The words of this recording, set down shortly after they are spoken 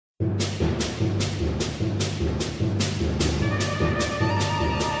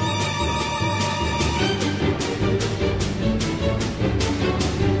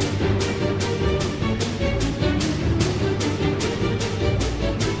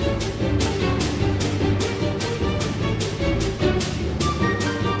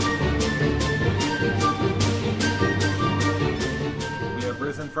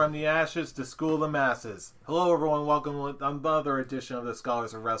From the ashes to school the masses. Hello everyone, welcome to another edition of the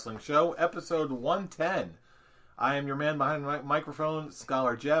Scholars of Wrestling Show, episode 110. I am your man behind the microphone,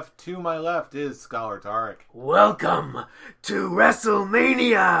 Scholar Jeff. To my left is Scholar Tarek. Welcome to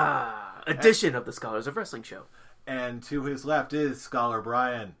Wrestlemania edition of the Scholars of Wrestling Show. And to his left is Scholar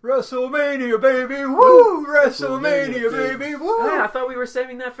Brian. Wrestlemania, baby! Woo! Wrestlemania, baby! Woo! Hey, I thought we were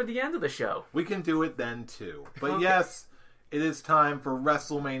saving that for the end of the show. We can do it then too. But Okay. yes, it is time for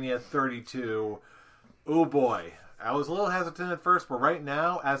WrestleMania 32. Oh boy. I was a little hesitant at first, but right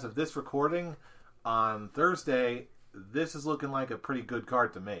now, as of this recording, on Thursday, this is looking like a pretty good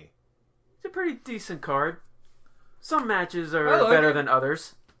card to me. It's a pretty decent card. Some matches are I like better it. than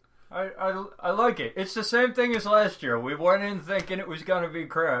others. I like it. It's the same thing as last year. We went in thinking it was going to be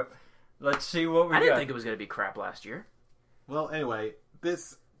crap. Let's see what we got. I didn't think it was going to be crap last year. Well, anyway,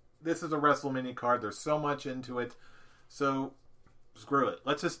 this is a WrestleMania card. There's so much into it. So, screw it.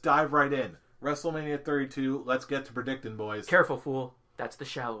 Let's just dive right in. WrestleMania 32. Let's get to predicting, boys. Careful, fool. That's the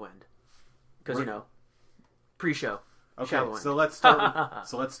shallow end. Because, pre-show. Okay, Shallow end. so let's start.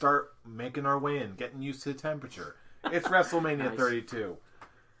 So let's start making our way in, getting used to the temperature. It's WrestleMania Nice. 32.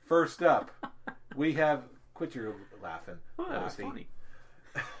 First up, we have. Quit your laughing. Oh, that was the- funny.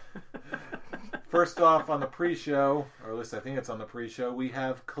 First off, on the pre-show, or at least I think it's on the pre-show, we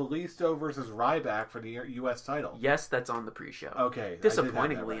have Kalisto versus Ryback for the U.S. title. Yes, that's on the pre-show. Okay, I did have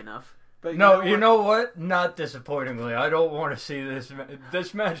Disappointingly that right. enough. But No, you you know know what? Not disappointingly. I don't want to see this.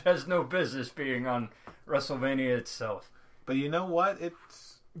 This match has no business being on WrestleMania itself. But you know what?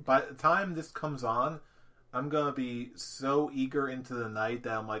 It's by the time this comes on, I'm gonna be so eager into the night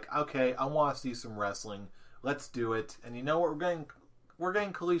that I'm like, okay, I want to see some wrestling. Let's do it. And you know what? We're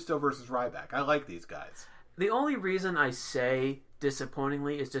getting Kalisto versus Ryback. I like these guys. The only reason I say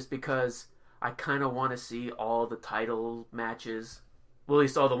disappointingly is just because I kind of want to see all the title matches, well, at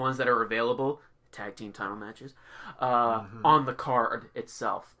least all the ones that are available, tag team title matches, on the card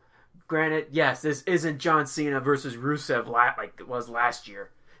itself. Granted, yes, this isn't John Cena versus Rusev like it was last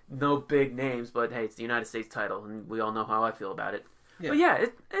year. No big names, but hey, it's the United States title, and we all know how I feel about it. Yeah. But yeah,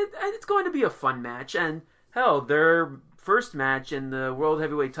 it's going to be a fun match, and hell, their first match in the World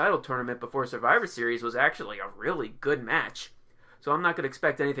Heavyweight title tournament before Survivor Series was actually a really good match. So I'm not going to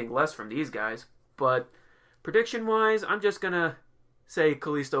expect anything less from these guys. But prediction-wise, I'm just going to say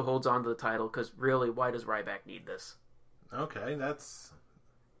Kalisto holds on to the title, because really, why does Ryback need this? Okay, that's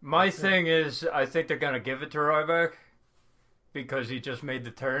My thing is, I think they're going to give it to Ryback because he just made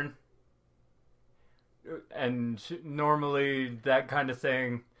the turn. And normally that kind of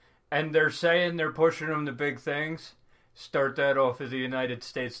thing, and they're saying they're pushing him to big things, start that off as the United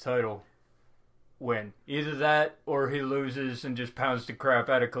States title win. Either that or he loses and just pounds the crap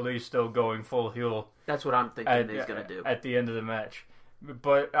out of Kalisto going full heel That's what I'm thinking he's going to do. at the end of the match.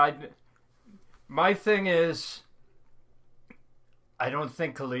 But my thing is, I don't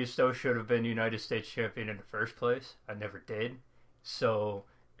think Kalisto should have been United States champion in the first place. I never did. So,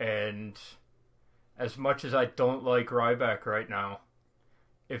 and as much as I don't like Ryback right now,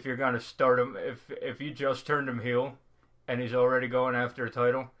 if you're going to start him, if you just turned him heel and he's already going after a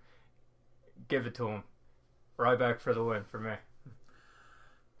title, give it to him. Ryback for the win for me.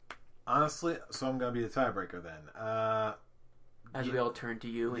 honestly. So I'm gonna be the tiebreaker then. As we all turn to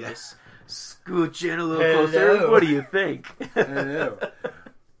you and Yeah. just scooch in a little Hello. closer. What do you think? I know.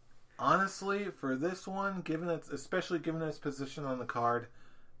 Honestly, for this one, especially given its position on the card,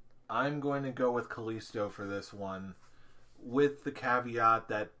 I'm going to go with Kalisto for this one, with the caveat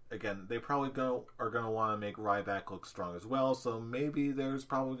that, again, they probably are going to want to make Ryback look strong as well, so maybe there's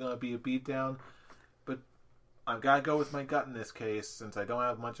probably going to be a beatdown, but I've got to go with my gut in this case, since I don't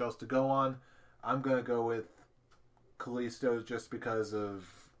have much else to go on. I'm going to go with Kalisto just because of,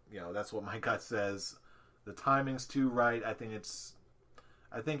 that's what my gut says. The timing's too right. I think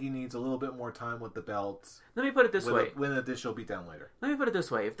he needs a little bit more time with the belt. Let me put it this way. With an additional beatdown later. Let me put it this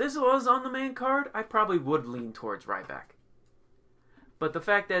way. If this was on the main card, I probably would lean towards Ryback. But the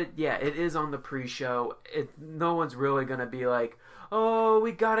fact that, it is on the pre-show, no one's really going to be like, oh,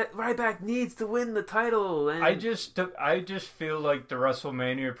 we got it. Ryback needs to win the title. And I just feel like the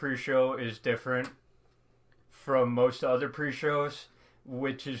WrestleMania pre-show is different from most other pre-shows,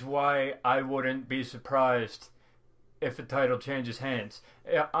 which is why I wouldn't be surprised if a title changes hands.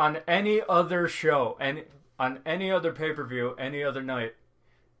 On any other show, and on any other pay-per-view, any other night,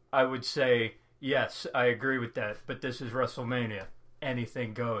 I would say, yes, I agree with that, but this is WrestleMania.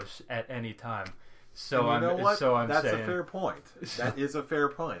 Anything goes at any time. So And you know what? That's saying, a fair point. That is a fair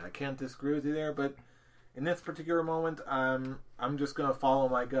point. I can't disagree with you there, but in this particular moment, I'm just going to follow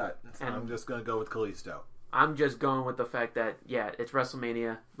my gut. So I'm just going to go with Kalisto. I'm just going with the fact that, yeah, it's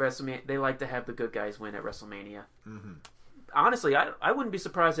WrestleMania. They like to have the good guys win at WrestleMania. Mm-hmm. Honestly, I wouldn't be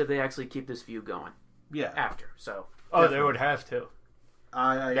surprised if they actually keep this feud going. Yeah. After, so. Oh, they would have to.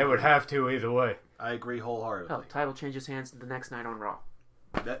 They would have to either way. I agree wholeheartedly. Hell, title changes hands the next night on Raw.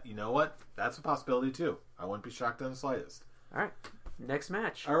 You know what? That's a possibility too. I wouldn't be shocked in the slightest. All right, next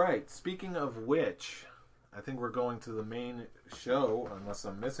match. All right. Speaking of which, I think we're going to the main show, unless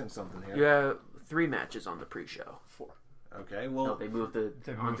I'm missing something here. You have 3 matches on the pre-show. 4. Okay. Well, No, they moved the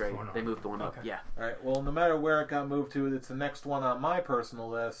Andre. They moved the one up. Okay. Yeah. all right. Well, no matter where it got moved to, it's the next one on my personal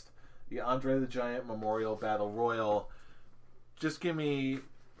list. The Andre the Giant Memorial Battle Royal. Just give me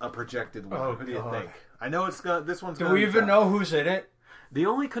a projected winner. Oh, Who do you God. think? I know it's got this one's. Do we even know who's in it? The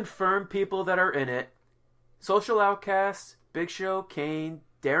only confirmed people that are in it: Social Outcasts, Big Show, Kane,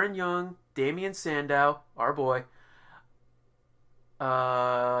 Darren Young, Damian Sandow, our boy.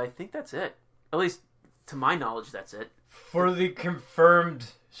 I think that's it. At least to my knowledge, that's it. For the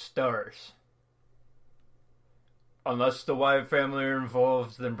confirmed stars. Unless the Wyatt family are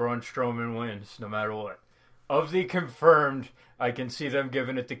involved, then Braun Strowman wins, no matter what. Of the confirmed, I can see them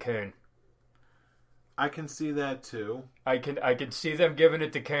giving it to Kane. I can see that too. I can see them giving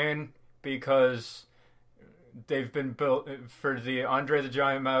it to Kane because they've been built for the Andre the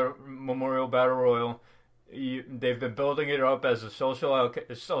Giant Memorial Battle Royal. They've been building it up as a social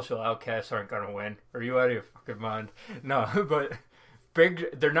outcasts aren't going to win. Are you out of your fucking mind? No, but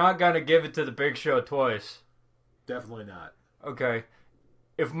they're not going to give it to the Big Show twice. Definitely not. Okay.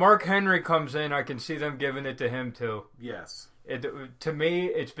 If Mark Henry comes in, I can see them giving it to him too. Yes. To me,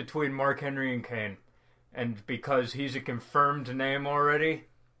 it's between Mark Henry and Kane. And because he's a confirmed name already,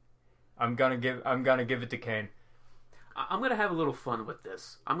 I'm gonna give it to Kane. I'm gonna have a little fun with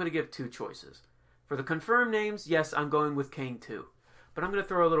this. I'm gonna give 2 choices. For the confirmed names, yes, I'm going with Kane too. But I'm gonna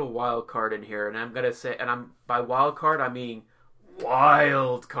throw a little wild card in here, and I'm gonna say, by wild card I mean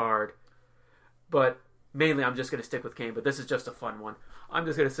wild card. But mainly I'm just gonna stick with Kane. But this is just a fun one. I'm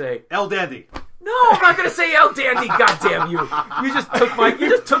just gonna say El Dandy. no. I'm not gonna say El Dandy. God damn you! You just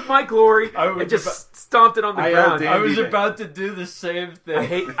took my glory and just stomped it on the ground. I was about to do the same thing.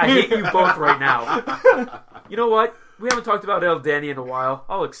 I hate you both right now. You know what? We haven't talked about El Dandy in a while.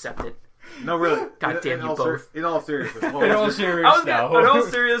 I'll accept it. No, really. God damn you both. In all seriousness. In all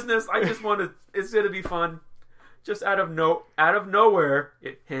seriousness, I just want to. It's gonna be fun. Just out of nowhere.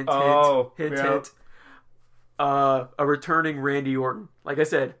 Hint. A returning Randy Orton. Like I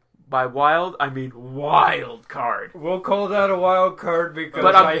said, by wild, I mean wild card. We'll call that a wild card because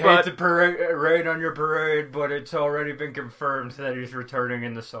I hate to parade on your parade, but it's already been confirmed that he's returning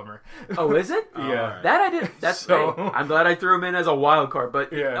in the summer. Oh, is it? Yeah. Right. That I didn't. That's So... hey, I'm glad I threw him in as a wild card.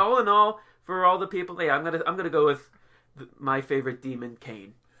 But yeah. all in all, for all the people, I'm gonna go with my favorite demon,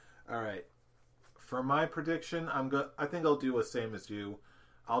 Kane. All right. For my prediction, I think I'll do the same as you.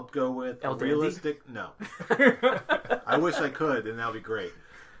 I'll go with El a realistic. No. I wish I could, and that'd be great.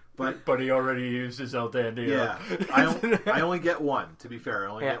 But he already used his El Dandy. Yeah. I only get one. To be fair,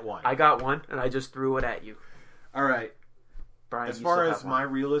 I only get one. I got one, and I just threw it at you. All right. Brian, as far as my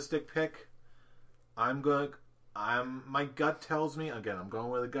realistic pick, my gut tells me, again, I'm going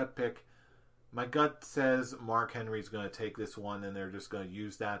with a gut pick. My gut says Mark Henry's going to take this one, and they're just going to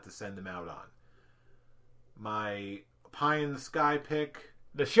use that to send him out on. My pie in the sky pick,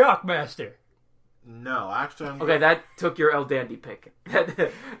 the Shockmaster. No, actually, okay, that took your El Dandy pick.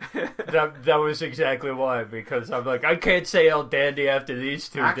 that was exactly why, because I'm like, I can't say El Dandy after these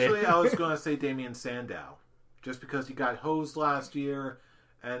two. Actually, I was going to say Damian Sandow, just because he got hosed last year,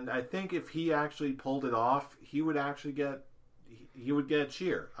 and I think if he actually pulled it off, he would actually get a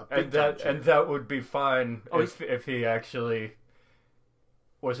cheer, a big cheer. And that would be fine if he actually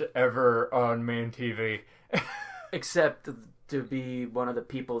was ever on main TV. Except to be one of the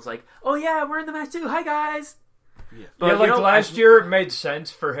people's like, oh yeah, we're in the match too. Hi guys. Yeah, but last year it made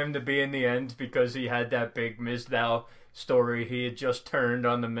sense for him to be in the end because he had that big Mizdow story. He had just turned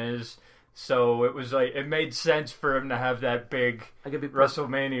on the Miz, so it was like it made sense for him to have that big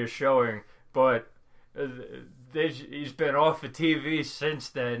WrestleMania showing. But he's been off of TV since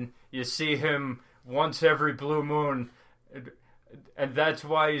then. You see him once every blue moon. And that's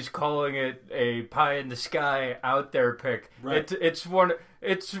why he's calling it a pie in the sky out there pick. Right. It's one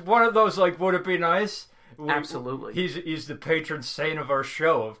of those like, would it be nice? Absolutely. He's the patron saint of our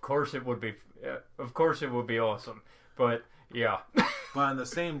show. Of course it would be. Of course it would be awesome. But yeah. But at the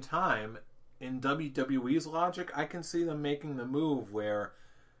same time, in WWE's logic, I can see them making the move where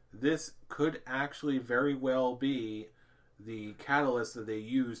this could actually very well be the catalyst that they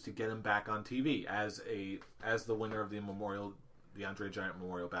use to get him back on TV as the winner of the Memorial the Andre Giant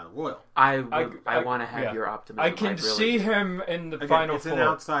Memorial Battle Royal. I want to have your optimism. I can see him in the Final Four. It's an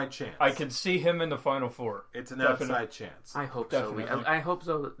outside chance. I can see him in the Final Four. It's an outside chance. I hope Definitely. so. I hope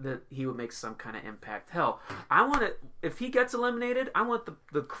so that he would make some kind of impact. Hell, I want to. If he gets eliminated, I want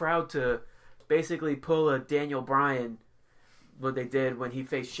the crowd to basically pull a Daniel Bryan, what they did when he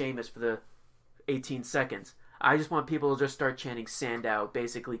faced Sheamus for the 18 seconds. I just want people to just start chanting Sandow,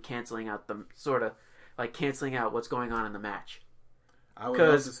 basically canceling out canceling out what's going on in the match. I would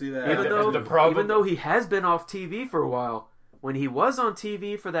love to see that. Even though he has been off TV for a while, when he was on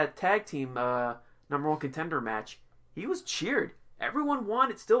TV for that tag team number one contender match, he was cheered. Everyone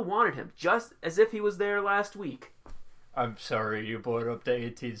still wanted him, just as if he was there last week. I'm sorry you brought up the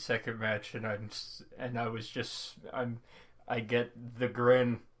 18-second match, and I get the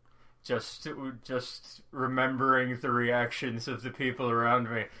grin. Just remembering the reactions of the people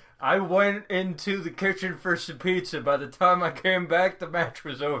around me. I went into the kitchen for some pizza. By the time I came back, the match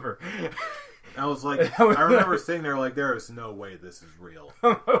was over. I was like, I remember sitting there like, there is no way this is real.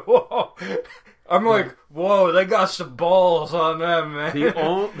 I'm like, whoa, they got some balls on them, man.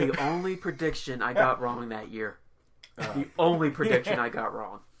 The only prediction I got wrong that year. The only prediction I got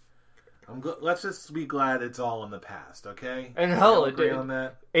wrong. Let's just be glad it's all in the past, okay? And hell, it did. On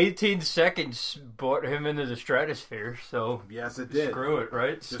that? 18 seconds brought him into the stratosphere, so yes, it did. Screw it,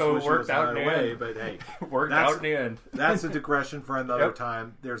 right? Just so it worked out in the end. But hey, worked out in the end. That's a digression for another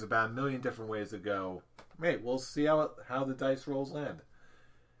time. There's about a million different ways to go. Hey, we'll see how the dice rolls land.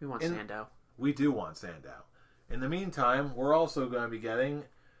 We want Sandow. We do want Sandow. In the meantime, we're also going to be getting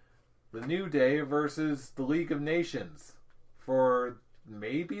the New Day versus the League of Nations for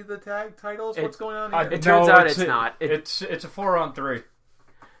maybe the tag titles. What's going on here? It turns out it's not. It's a 4-on-3.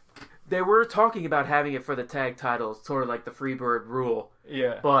 They were talking about having it for the tag titles, sort of like the Freebird rule.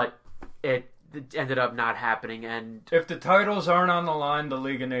 Yeah. But it ended up not happening. And if the titles aren't on the line, the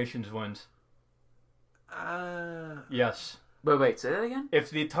League of Nations wins. Yes. Wait, say that again?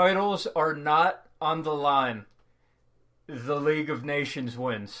 If the titles are not on the line, the League of Nations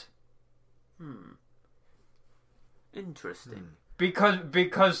wins. Interesting.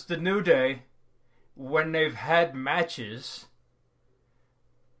 Because the New Day, when they've had matches,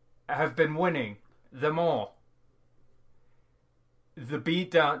 have been winning them all. The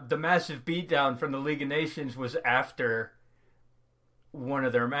massive beatdown from the League of Nations was after one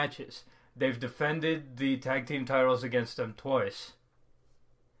of their matches. They've defended the tag team titles against them twice.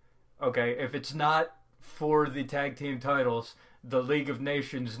 Okay, if it's not for the tag team titles, the League of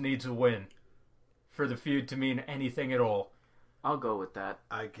Nations needs a win for the feud to mean anything at all. I'll go with that.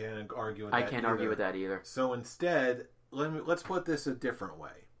 I can't argue with that. I can't argue with that either. So instead, let's put this a different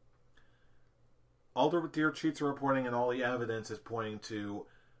way. All the dear cheats are reporting and all the evidence is pointing to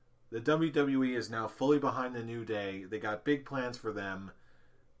the WWE is now fully behind the New Day. They got big plans for them.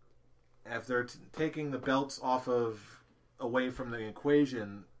 If they're taking the belts away from the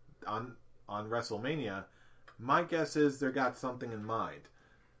equation on WrestleMania, my guess is they got something in mind.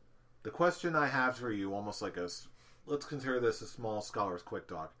 The question I have for you, almost like let's consider this a small scholar's quick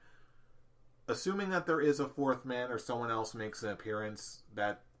talk. Assuming that there is a fourth man or someone else makes an appearance,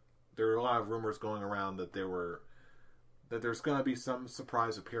 that there are a lot of rumors going around that there's going to be some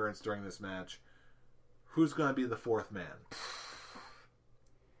surprise appearance during this match. Who's going to be the fourth man?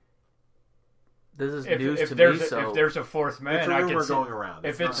 This is news to me. If there's a fourth man, it's a rumor going around.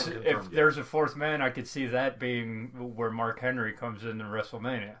 If there's a fourth man, I could see that being where Mark Henry comes in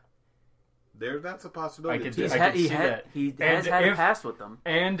WrestleMania. That's a possibility. He has had a past with them.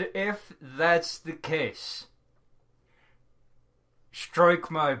 And if that's the case,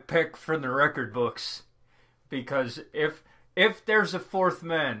 strike my pick from the record books, because if there's a fourth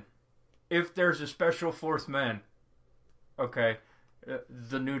man, if there's a special fourth man, okay,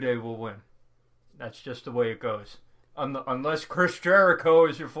 the New Day will win. That's just the way it goes. Unless Chris Jericho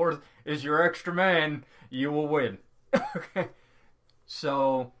is your extra man, you will win. Okay,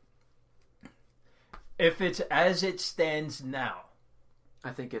 so if it's as it stands now, I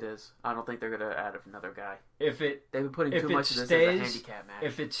think it is. I don't think they're going to add another guy. They've been putting too much of this as a handicap match.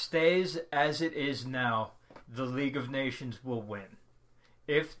 If it stays as it is now, the League of Nations will win.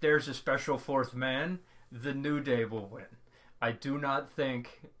 If there's a special fourth man, the New Day will win. I do not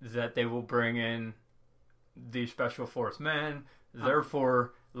think that they will bring in the special fourth man.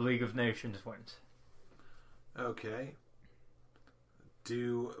 Therefore, League of Nations wins. Okay.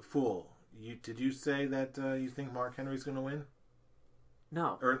 Did you say that you think Mark Henry's going to win?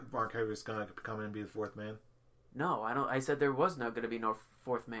 No. Or Mark Henry's going to come in and be the fourth man? No, I don't. I said there was not going to be no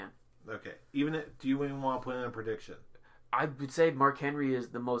fourth man. Okay. Do you even want to put in a prediction? I would say Mark Henry is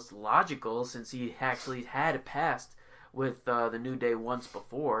the most logical since he actually had a past with the New Day once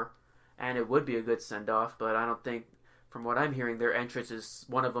before, and it would be a good send-off, but I don't think, from what I'm hearing, their entrance is,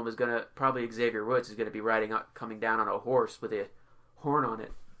 one of them is going to, probably Xavier Woods is going to be coming down on a horse with a horn on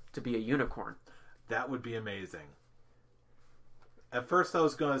it to be a unicorn. That would be amazing. At first, I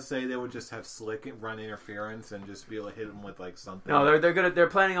was going to say they would just have Slick run interference and just be able to hit him with like something. No, they're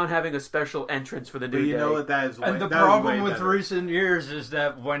planning on having a special entrance for the New Day. You know what that is. And the problem with recent years is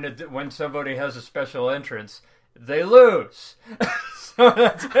that when somebody has a special entrance, they lose. So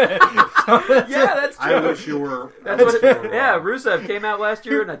that's it. That's true. I wish you were. Rusev came out last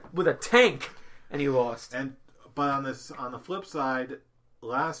year with a tank, and he lost. But on the flip side,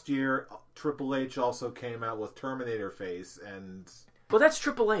 last year Triple H also came out with Terminator face, and well, that's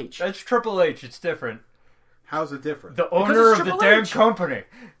Triple H. That's Triple H. It's different. How's it different? The owner of the damn company.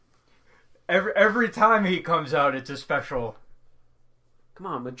 Every time he comes out, it's a special. Come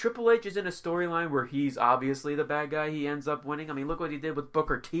on, when Triple H is in a storyline where he's obviously the bad guy, he ends up winning. I mean, look what he did with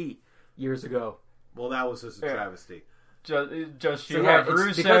Booker T years ago. Well, that was just a travesty. Have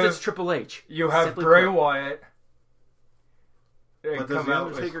Rusev, because it's Triple H. You have Bray Wyatt. But does the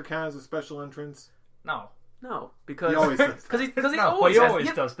Undertaker count as a special entrance? No, because he always does that. Because he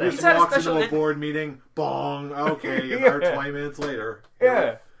always does that. He just walks into a board meeting, bong, okay, you're there 20 minutes later.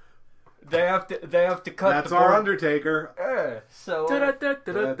 Yeah. They have to cut. That's our Undertaker. Yeah. So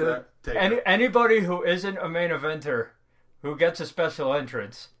anybody who isn't a main eventer who gets a special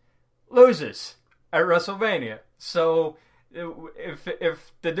entrance loses at WrestleMania. So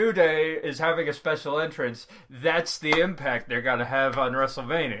if the New Day is having a special entrance, that's the impact they're gonna have on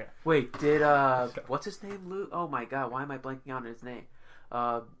WrestleMania. Wait, did what's his name? Luke? Oh my God, why am I blanking on his name?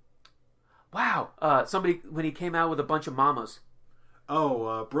 Somebody when he came out with a bunch of mamas.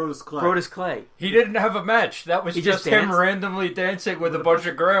 Oh, Brodus Clay. Brodus Clay. He didn't have a match. That was just him randomly dancing with a bunch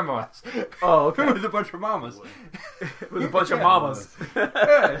of grandmas. Oh, okay. With a bunch of mamas. With a bunch of mamas.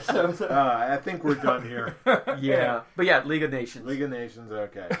 I think we're done here. Yeah. But yeah, League of Nations. League of Nations,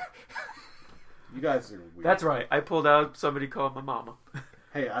 okay. You guys are weird. That's right. I pulled out somebody called my mama.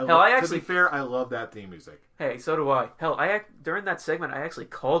 Hey, to be fair, I love that theme music. Hey, so do I. Hell, during that segment, I actually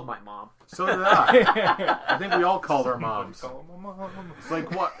called my mom. So did I. I think we all called our moms. It's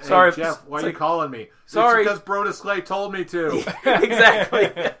like, what? Sorry, hey, Jeff, why are you calling me? Sorry. It's because Brodus Clay told me to.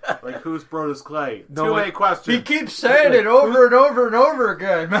 Exactly. Like, who's Brodus Clay? No, 2A question. He keeps saying it over and over and over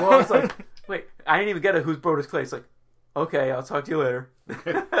again, man. Well, it's like, wait, I didn't even get it. Who's Brodus Clay? It's like, okay, I'll talk to you later.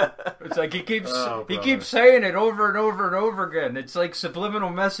 It's like he keeps saying it over and over and over again. It's like subliminal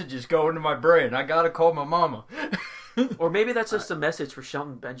messages go into my brain. I gotta call my mama. Or maybe that's just a message for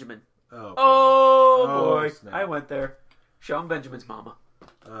Shelton Benjamin. Oh boy. Snap. I went there. Shelton Benjamin's mama.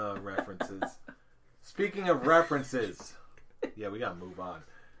 References. Speaking of references. Yeah, we gotta move on.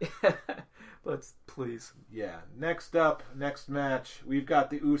 Let's please. Yeah. Next up, next match, we've got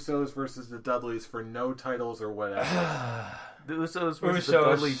the Usos versus the Dudleys for no titles or whatever. The Usos versus the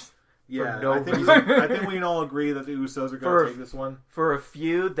Dudleys. Yeah, no I think we can all agree that the Usos are going to take this one. For a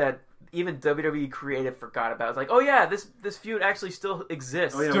feud that even WWE creative forgot about. It's like, oh yeah, this feud actually still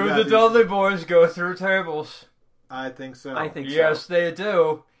exists. Oh, yeah, do the Dudley boys go through tables? I think so. Yes, they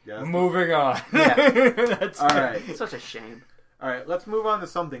do. Yes, Moving on. Yeah. That's all right. It's such a shame. All right, let's move on to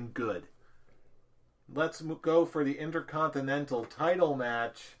something good. Let's go for the Intercontinental title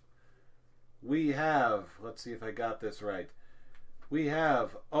match. We have, let's see if I got this right. We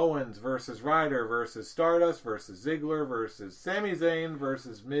have Owens versus Ryder versus Stardust versus Ziggler versus Sami Zayn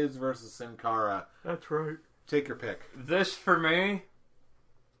versus Miz versus Sin Cara. That's right. Take your pick. This, for me,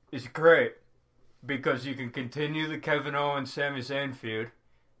 is great. Because you can continue the Kevin Owens-Sami Zayn feud.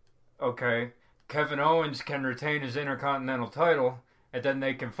 Okay. Kevin Owens can retain his Intercontinental title, and then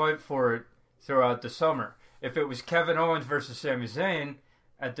they can fight for it throughout the summer. If it was Kevin Owens versus Sami Zayn,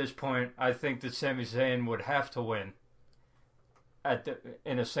 at this point, I think that Sami Zayn would have to win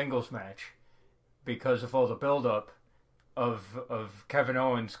in a singles match because of all the build-up of Kevin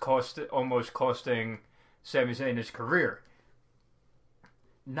Owens almost costing Sami Zayn his career.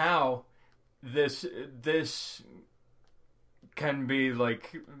 Now, this can be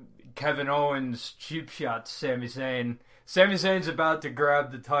like Kevin Owens cheap shot Sami Zayn. Sami Zayn's about to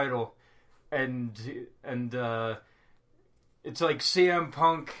grab the title, and it's like CM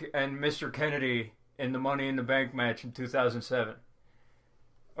Punk and Mr. Kennedy in the Money in the Bank match in 2007.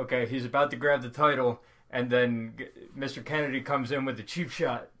 Okay, he's about to grab the title, and then Mr. Kennedy comes in with the cheap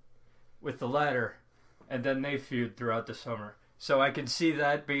shot with the ladder, and then they feud throughout the summer. So I can see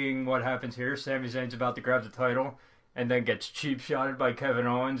that being what happens here. Sami Zayn's about to grab the title, and then gets cheap shotted by Kevin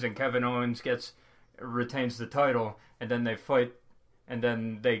Owens, and Kevin Owens retains the title, and then they fight, and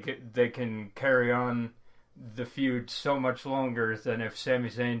then they can carry on the feud so much longer than if Sami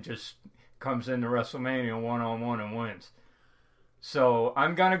Zayn just comes into WrestleMania one-on-one and wins. So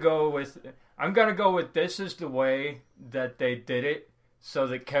I'm gonna go with this is the way that they did it, so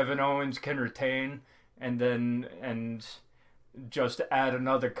that Kevin Owens can retain and just add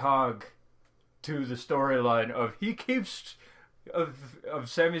another cog to the storyline of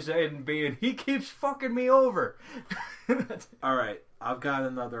Sami Zayn being he keeps fucking me over. All right, I've got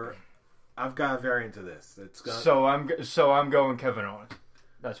a variant to this. So I'm going Kevin Owens.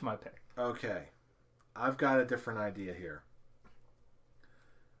 That's my pick. Okay, I've got a different idea here.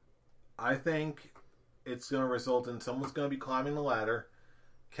 I think it's going to result in someone's going to be climbing the ladder.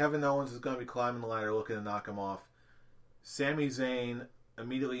 Kevin Owens is going to be climbing the ladder looking to knock him off. Sami Zayn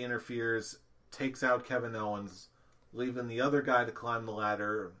immediately interferes, takes out Kevin Owens, leaving the other guy to climb the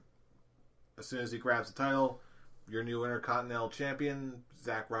ladder. As soon as he grabs the title, your new Intercontinental Champion,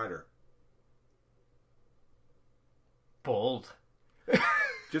 Zack Ryder. Bold.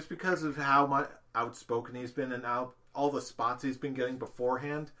 Just because of how outspoken he's been and all the spots he's been getting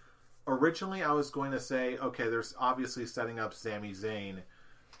beforehand. Originally, I was going to say, okay, there's obviously setting up Sami Zayn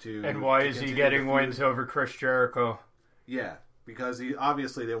to... And why is he getting wins over Chris Jericho? Yeah, because they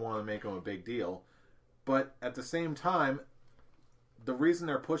want to make him a big deal. But at the same time, the reason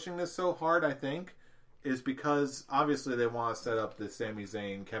they're pushing this so hard, I think, is because obviously they want to set up the Sami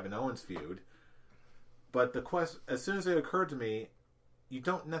Zayn-Kevin Owens feud. But as soon as it occurred to me, you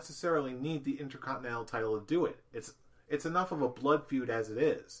don't necessarily need the Intercontinental title to do it. It's enough of a blood feud as it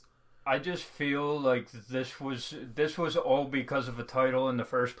is. I just feel like this was all because of a title in the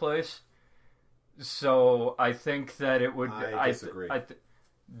first place. So I think that it would. I disagree.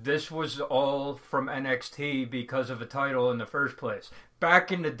 This was all from NXT because of a title in the first place.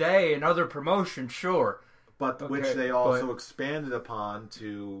 Back in the day, in other promotions, sure. But which they also expanded upon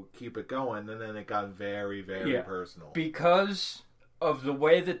to keep it going, and then it got very, very personal. Because of the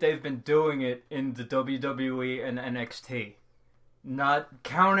way that they've been doing it in the WWE and NXT. Not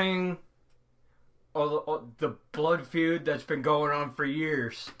counting all the blood feud that's been going on for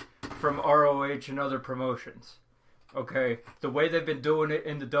years from ROH and other promotions. Okay, the way they've been doing it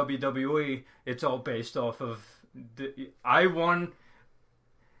in the WWE, it's all based off of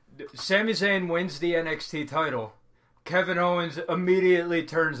Sami Zayn wins the NXT title. Kevin Owens immediately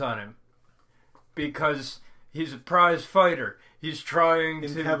turns on him because he's a prize fighter. He's trying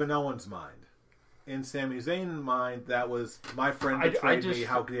in Kevin Owens' mind. In Sami Zayn's mind, that was my friend betrayed me.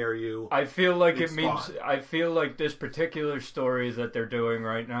 How dare you? I feel like it means. I feel like this particular story that they're doing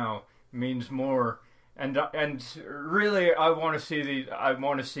right now means more. And really, I want to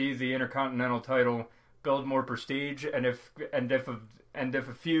see the Intercontinental title build more prestige. And if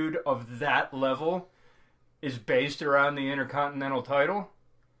a feud of that level is based around the Intercontinental title,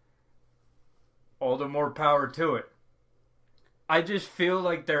 all the more power to it. I just feel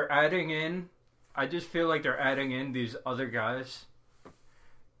like they're adding in these other guys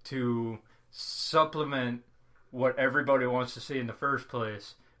to supplement what everybody wants to see in the first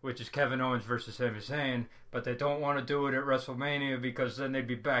place, which is Kevin Owens versus Sami Zayn, but they don't want to do it at WrestleMania because then they'd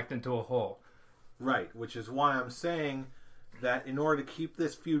be backed into a hole. Right, which is why I'm saying that in order to keep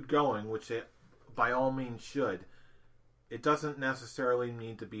this feud going, which it by all means should, it doesn't necessarily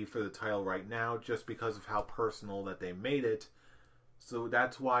need to be for the title right now just because of how personal that they made it. So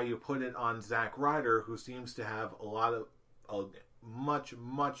that's why you put it on Zack Ryder, who seems to have a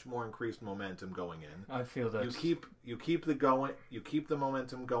much more increased momentum going in. I feel that you keep the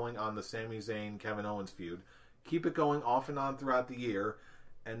momentum going on the Sami Zayn Kevin Owens feud. Keep it going off and on throughout the year,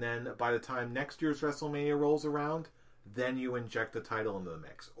 and then by the time next year's WrestleMania rolls around, then you inject the title into the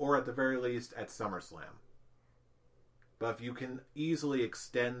mix, or at the very least at SummerSlam. But if you can easily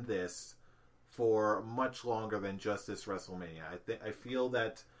extend this for much longer than just this WrestleMania, I feel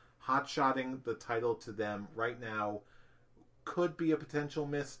that hot-shotting the title to them right now could be a potential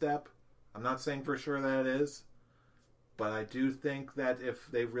misstep. I'm not saying for sure that it is, but I do think that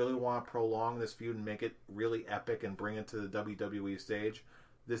if they really want to prolong this feud and make it really epic and bring it to the WWE stage,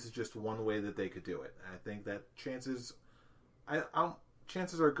 this is just one way that they could do it. And I think that chances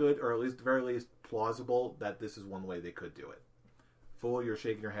are good, or at least very least plausible, that this is one way they could do it. Fool, you're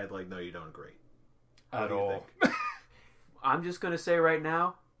shaking your head like no, you don't agree. At all. I'm just going to say right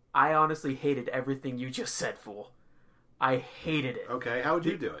now, I honestly hated everything you just said, Fool. I hated it. Okay, how would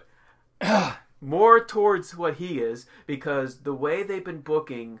you do it? More towards what he is, because the way they've been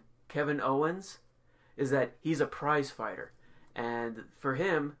booking Kevin Owens is that he's a prize fighter. And for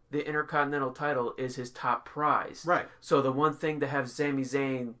him, the Intercontinental title is his top prize. Right. So the one thing to have Sami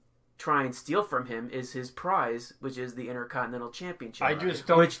Zayn try and steal from him is his prize, which is the Intercontinental Championship. I just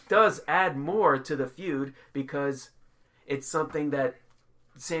don't... Which does add more to the feud because it's something that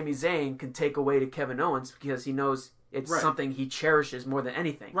Sami Zayn can take away to Kevin Owens because he knows it's something he cherishes more than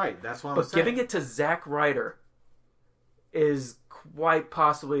anything. Right, that's what I'm saying. But giving it to Zack Ryder is quite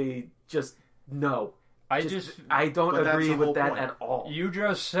possibly just no. I don't agree with that at all. You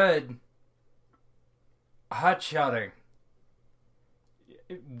just said hot-shotting.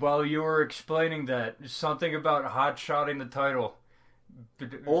 While you were explaining that, something about hot-shotting the title.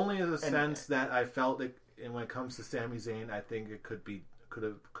 Only in the sense that I felt it, and when it comes to Sami Zayn, I think it could be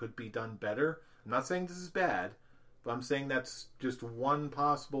done better. I'm not saying this is bad, but I'm saying that's just one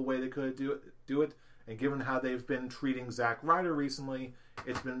possible way they could do it. And given how they've been treating Zack Ryder recently,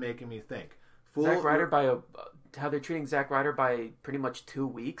 it's been making me think. Zack Ryder how they're treating Zack Ryder by pretty much 2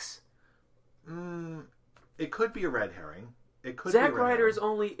 weeks? It could be a red herring. Zack Ryder is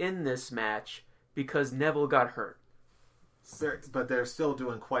only in this match because Neville got hurt. But they're still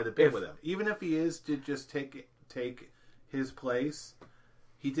doing quite a bit with him. Even if he is to just take his place,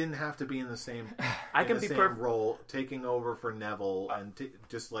 he didn't have to be in the same role, taking over for Neville and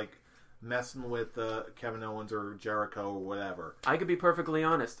just like messing with Kevin Owens or Jericho or whatever. I could be perfectly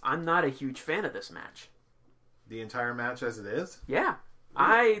honest. I'm not a huge fan of this match. The entire match as it is? Yeah.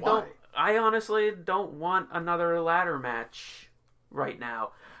 Why? I honestly don't want another ladder match right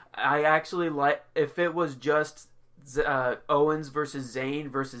now. I actually like if it was just Owens versus Zayn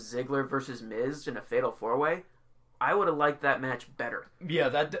versus Ziggler versus Miz in a fatal 4-way, I would have liked that match better.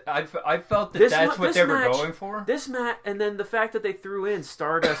 Yeah, I felt that's what they were going for. This match, and then the fact that they threw in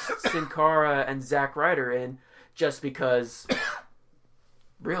Stardust, Sin Cara, and Zack Ryder in just because,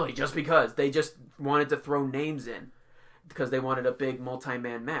 really, just because they just wanted to throw names in. Because they wanted a big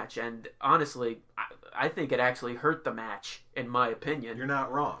multi-man match. And honestly, I think it actually hurt the match, in my opinion. You're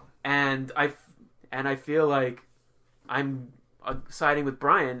not wrong. And I feel like I'm siding with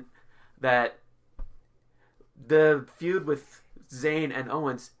Brian that the feud with Zayn and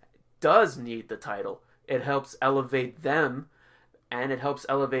Owens does need the title. It helps elevate them, and it helps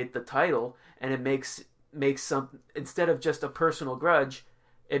elevate the title, and it makes some, instead of just a personal grudge,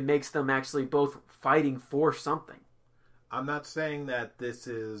 it makes them actually both fighting for something. I'm not saying that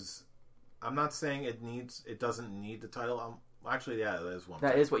I'm not saying it doesn't need the title. Actually, yeah, that is one.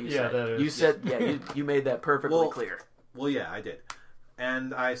 That is what you said. You said, you made that perfectly clear. Well, yeah, I did.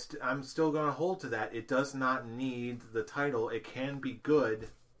 And I'm still going to hold to that. It does not need the title. It can be good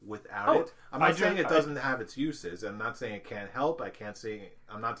without it. I'm not saying it doesn't have its uses. I'm not saying it can't help.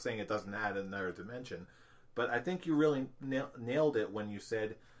 I'm not saying it doesn't add another dimension. But I think you really nailed it when you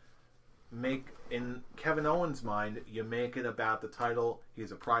said, in Kevin Owens' mind, you make it about the title.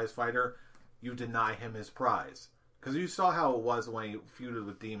 He's a prize fighter. You deny him his prize. Because you saw how it was when he feuded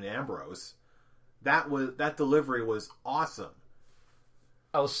with Dean Ambrose. That delivery was awesome.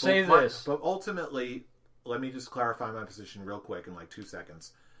 I'll say this. But ultimately, let me just clarify my position real quick in like 2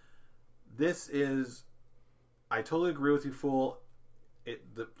 seconds. I totally agree with you, Fool.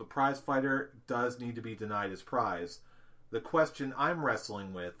 The prize fighter does need to be denied his prize. The question I'm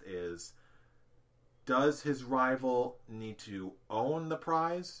wrestling with is, does his rival need to own the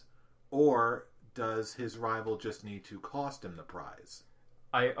prize, or does his rival just need to cost him the prize?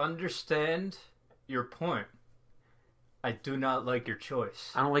 I understand your point. I do not like your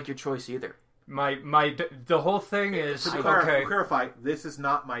choice. I don't like your choice either. The whole thing is, to clarify, this is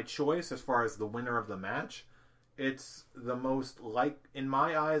not my choice as far as the winner of the match. It's in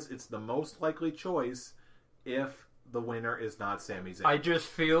my eyes, it's the most likely choice if the winner is not Sami Zayn. I just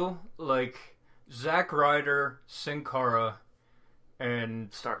feel like Zack Ryder, Sin Cara, and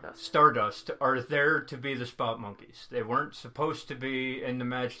Stardust are there to be the spot monkeys. They weren't supposed to be in the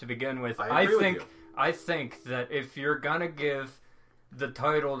match to begin with. I think that if you're gonna give the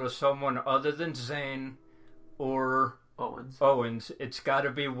title to someone other than Zayn or Owens, it's got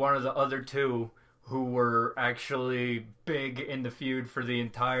to be one of the other two who were actually big in the feud for the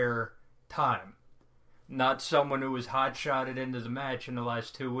entire time. Not someone who was hot-shotted into the match in the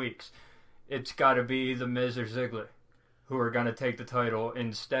last 2 weeks. It's got to be The Miz or Ziggler who are going to take the title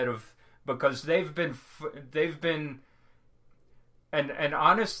instead of... Because they've been... And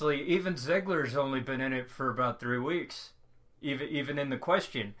honestly, even Ziggler's only been in it for about 3 weeks. Even in the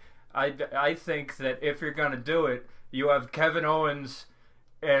question. I think that if you're going to do it, you have Kevin Owens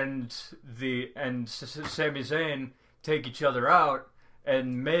and Sami Zayn take each other out,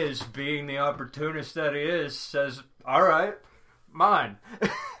 and Miz, being the opportunist that he is, says, "All right, mine,"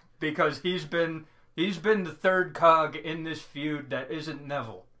 because he's been the third cog in this feud that isn't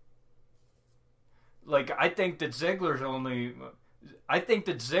Neville. Like, I think that Ziggler's only I think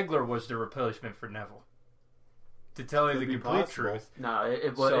that Ziggler was the replacement for Neville. To tell you the complete truth. No,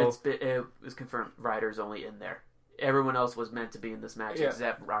 it was confirmed. Ryder's only in there. Everyone else was meant to be in this match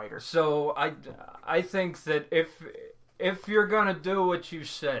except Ryder. So I think that if you're gonna do what you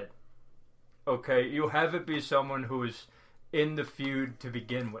said, okay, you have it be someone who is in the feud to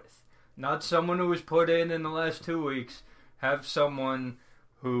begin with, not someone who was put in the last 2 weeks. Have someone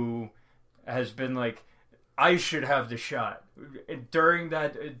who has been like, I should have the shot during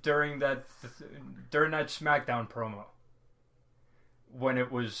that SmackDown promo when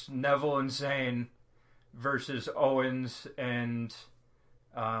it was Neville and Zayn versus Owens and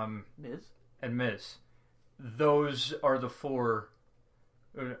Miz. Those are the four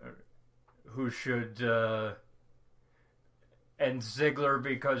who should and Ziggler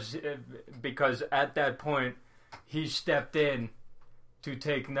because at that point he stepped in to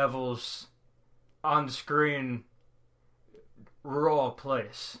take Neville's on-screen Raw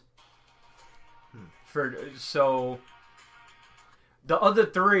place. So the other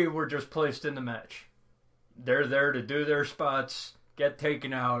three were just placed in the match. They're there to do their spots, get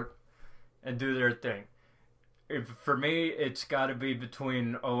taken out, and do their thing. For me, it's got to be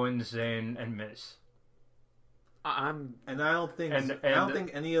between Owens, Zayn, and Miz. I don't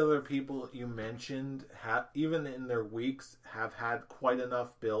think any other people you mentioned even in their weeks have had quite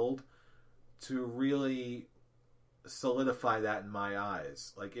enough build to really solidify that in my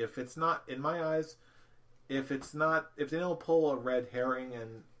eyes. Like if it's not in my eyes, if they don't pull a red herring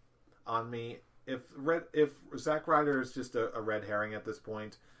on me, if Zack Ryder is just a red herring at this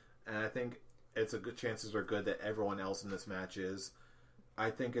point, and I think it's a good chances are good that everyone else in this match is,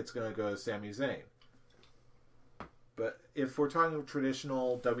 I think it's going to go to Sami Zayn. But if we're talking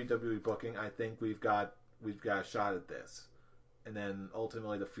traditional WWE booking, I think we've got a shot at this. And then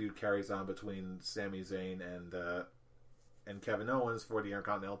ultimately the feud carries on between Sami Zayn and Kevin Owens for the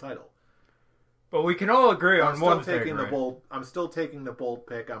Intercontinental title. But we can all agree on one thing, right? I'm still taking the bold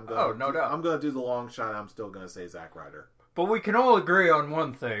pick. No doubt. I'm going to do the long shot. I'm still going to say Zack Ryder. But we can all agree on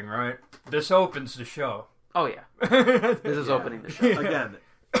one thing, right? This opens the show. Oh yeah, this is opening the show again.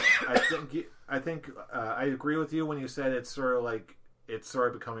 I think I agree with you when you said it's sort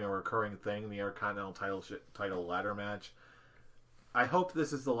of becoming a recurring thing, the Intercontinental title ladder match. I hope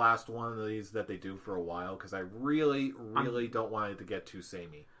this is the last one of these that they do for a while, because I really don't want it to get too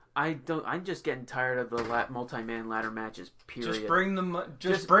samey. I'm just getting tired of the multi-man ladder matches. Period.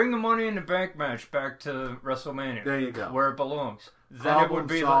 Just bring the Money in the Bank match back to WrestleMania. There you go, where it belongs. Then it would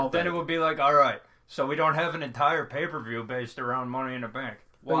be like, all right, so we don't have an entire pay-per-view based around Money in the Bank.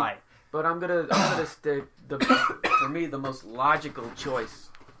 Why? But I'm gonna stick for me the most logical choice.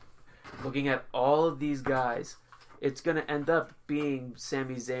 Looking at all of these guys, it's gonna end up being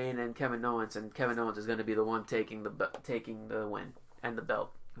Sami Zayn and Kevin Owens is gonna be the one taking the win and the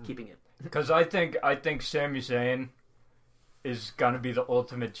belt, keeping it. Because I think Sami Zayn is gonna be the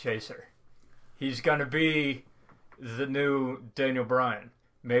ultimate chaser. He's gonna be the new Daniel Bryan.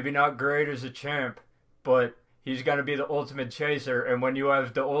 Maybe not great as a champ, but he's going to be the ultimate chaser, and when you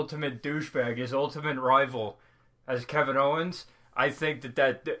have the ultimate douchebag, his ultimate rival, as Kevin Owens, I think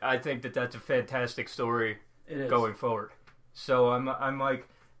that's a fantastic story going forward. So I'm like,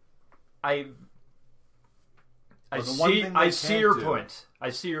 I see your point.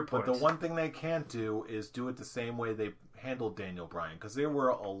 But the one thing they can't do is do it the same way they handled Daniel Bryan, because there were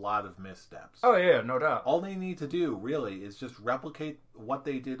a lot of missteps. Oh yeah, no doubt. All they need to do really is just replicate what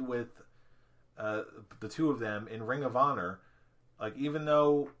they did with the two of them in Ring of Honor. Like, even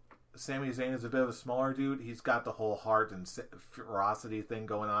though Sami Zayn is a bit of a smaller dude, he's got the whole heart and ferocity thing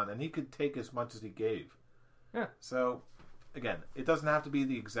going on, and he could take as much as he gave. Yeah. So, again, it doesn't have to be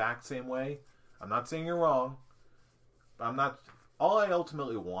the exact same way. I'm not saying you're wrong. But all I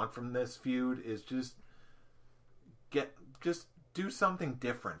ultimately want from this feud is just do something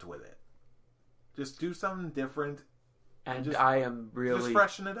different with it. Just do something different. And just, I am really... Just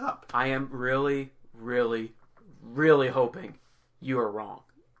freshen it up. I am really, really, really hoping you are wrong.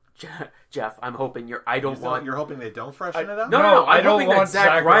 Jeff, I'm hoping you're... You're hoping they don't freshen it up? No, I don't want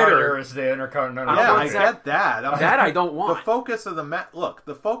Zack Ryder as the Intercontinental. Yeah, I get that. That I don't want. The focus of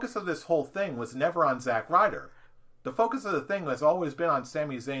the focus of this whole thing was never on Zack Ryder. The focus of the thing has always been on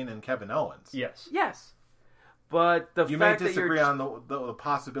Sami Zayn and Kevin Owens. Yes. But you may disagree on the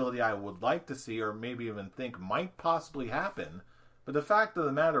possibility I would like to see, or maybe even think might possibly happen. But the fact of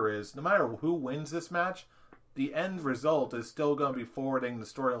the matter is, no matter who wins this match, the end result is still going to be forwarding the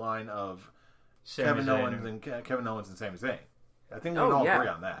storyline of Kevin Owens and Sami Zayn. I think we can all agree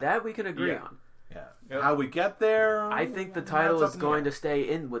on that. That we can agree on. Yeah. Yep. How we get there? I think the title is going to stay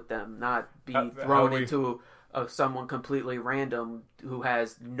in with them, not be thrown into of someone completely random who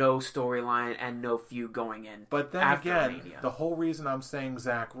has no storyline and no feud going in. But then after again, Mania. the whole reason I'm saying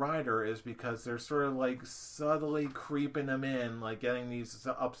Zack Ryder is because they're sort of like subtly creeping him in, like getting these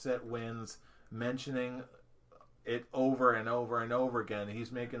upset wins, mentioning it over and over and over again.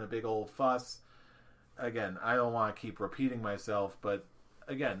 He's making a big old fuss. Again, I don't want to keep repeating myself, but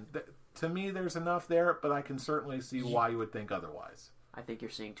again, to me there's enough there, but I can certainly see why you would think otherwise. I think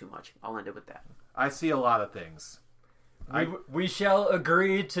you're seeing too much. I'll end it with that. I see a lot of things. We shall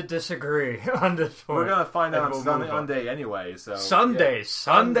agree to disagree on this point. We're going to find out we'll Sunday anyway. So Sunday.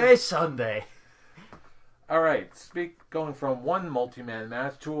 All right, going from one multi-man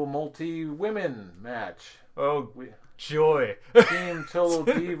match to a multi-women match. Oh, joy. Team Total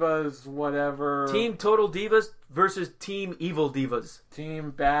Divas, whatever. Team Total Divas versus Team Evil Divas.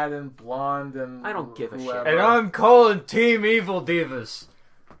 Team Bad and Blonde and I don't give a whoever. shit. And I'm calling Team Evil Divas.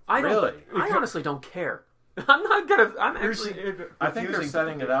 I honestly don't care. I think they're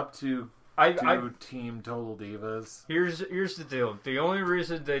setting it up to Team Total Divas. Here's the deal. The only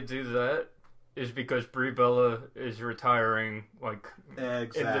reason they do that is because Brie Bella is retiring in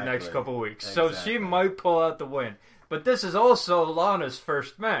the next couple weeks. Exactly. So she might pull out the win. But this is also Lana's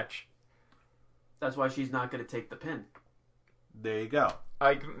first match. That's why she's not going to take the pin. There you go.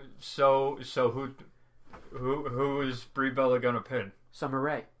 So who is Brie Bella going to pin? Summer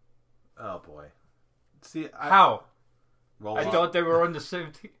Rae. Oh boy. See how? I thought they were on the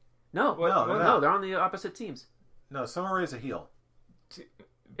same team. No, they're on the opposite teams. No, Summer Rae's a heel.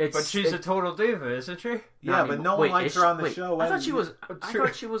 But she's a total diva, isn't she? Yeah, but no one likes her on the show. I thought she was.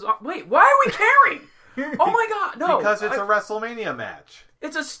 Wait, why are we caring? Oh my god, no! Because it's a WrestleMania match.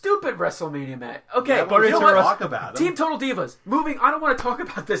 It's a stupid WrestleMania match. Okay, yeah, but you know what? Talk about Team Total Divas. Moving. I don't want to talk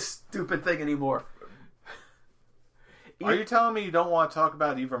about this stupid thing anymore. Are you telling me you don't want to talk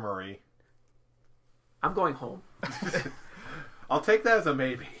about Eva Marie? I'm going home. I'll take that as a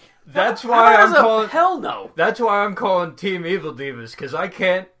maybe. That's why I'm calling. Hell no. That's why I'm calling Team Evil Divas, because I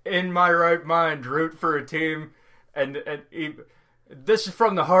can't, in my right mind, root for a team. And this is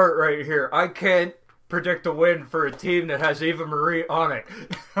from the heart right here. I can't predict a win for a team that has Eva Marie on it.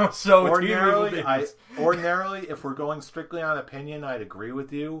 So ordinarily, if we're going strictly on opinion, I'd agree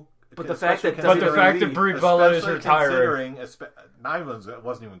with you. But the fact that Brie Bella is retiring,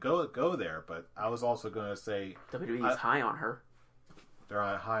 wasn't even go there. But I was also going to say WWE is high on her. They're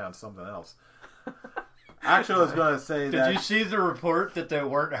high on something else. Actually, I was going to say that. Did you see the report that they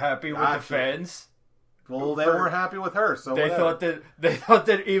weren't happy with the fans? Well, they weren't happy with her, so they thought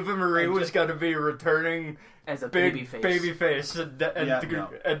that Eva Marie was going to be returning as a big babyface,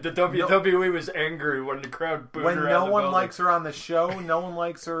 and the WWE was angry when the crowd booed her. When no one likes her on the show, no one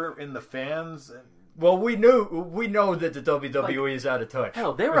likes her in the fans. Well, we know that the WWE is out of touch.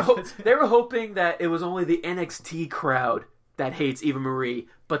 Hell, they were hoping that it was only the NXT crowd that hates Eva Marie,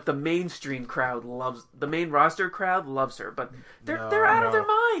 but the mainstream crowd the main roster crowd loves her, but they're out of their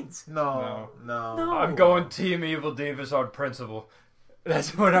minds. No. I'm going Team Evil Divas on principle.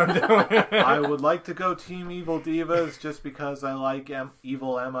 That's what I'm doing. I would like to go Team Evil Divas just because I like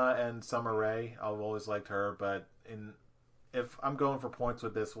Evil Emma and Summer Rae. I've always liked her, but if I'm going for points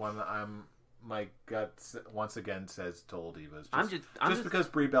with this one, my gut once again says Total Divas. Just because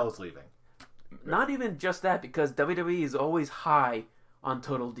Brie Bella's leaving. Not even just that, because WWE is always high on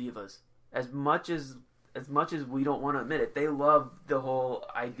Total Divas. As much as we don't want to admit it, they love the whole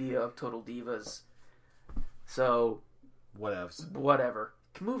idea of Total Divas. So, whatever.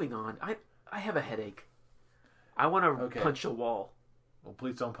 Moving on. I have a headache. I want to punch a wall. Well,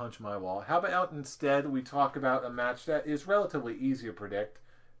 please don't punch my wall. How about instead we talk about a match that is relatively easy to predict.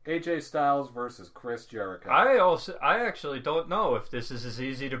 AJ Styles versus Chris Jericho. I actually don't know if this is as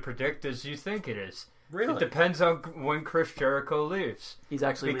easy to predict as you think it is. Really? It depends on when Chris Jericho leaves. He's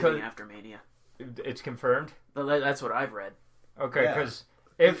actually leaving after Mania. It's confirmed? That's what I've read. Okay, because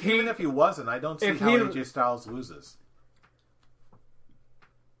even if he wasn't, I don't see how AJ Styles loses.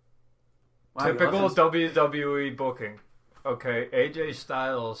 Typical WWE booking. Okay, AJ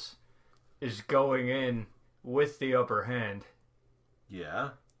Styles is going in with the upper hand. Yeah.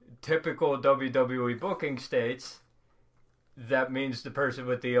 Typical WWE booking states that means the person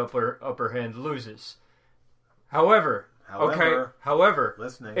with the upper hand loses. However,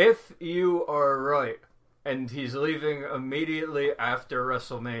 listening. If you are right and he's leaving immediately after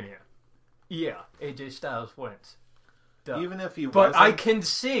WrestleMania, yeah, AJ Styles wins. Duh. Even if he wasn't. But I can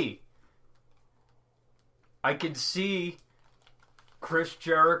see Chris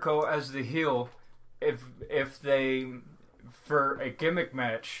Jericho as the heel if they, for a gimmick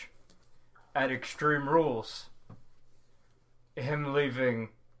match at Extreme Rules, him leaving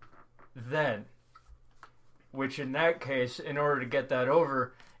then. Which in that case, in order to get that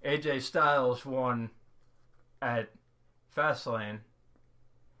over, AJ Styles won at Fastlane.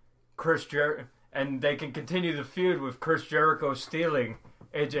 And they can continue the feud with Chris Jericho stealing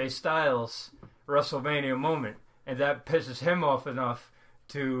AJ Styles' WrestleMania moment, and that pisses him off enough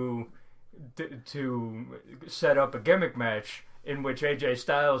to set up a gimmick match in which AJ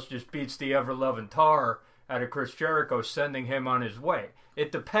Styles just beats the ever-loving tar out of Chris Jericho, sending him on his way.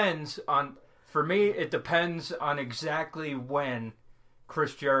 For me, it depends on exactly when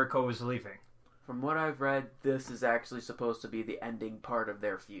Chris Jericho is leaving. From what I've read, this is actually supposed to be the ending part of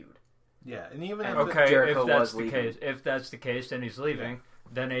their feud. Yeah, and even Jericho if that's the case, and he's leaving,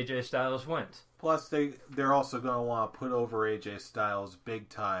 then AJ Styles wins. Plus, they're also going to want to put over AJ Styles big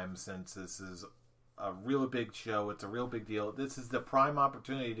time, since this is a real big show. It's a real big deal. This is the prime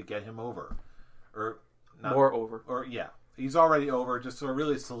opportunity to get him over, More over. He's already over. Just to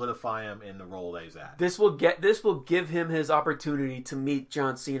really solidify him in the role that he's at. This will give him his opportunity to meet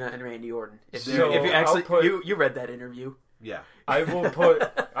John Cena and Randy Orton. If you read that interview. Yeah. I will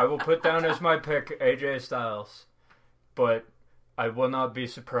put down as my pick AJ Styles, but I will not be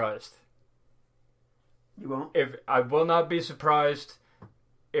surprised. You won't? I will not be surprised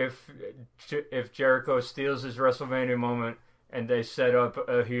if Jericho steals his WrestleMania moment and they set up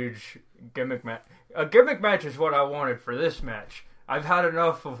a huge gimmick match. A gimmick match is what I wanted for this match. I've had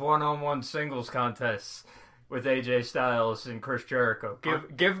enough of one-on-one singles contests with AJ Styles and Chris Jericho.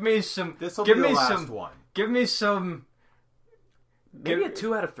 Give me some. This will be the last one. Give me some. Maybe a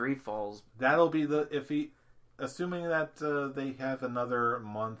 2 out of 3 falls. That'll be assuming that they have another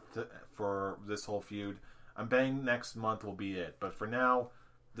month for this whole feud. I'm betting next month will be it. But for now,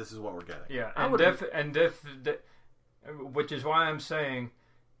 this is what we're getting. Yeah, which is why I'm saying,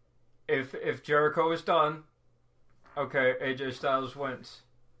 if Jericho is done, okay, AJ Styles wins.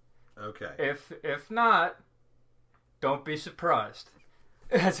 Okay. If not, don't be surprised.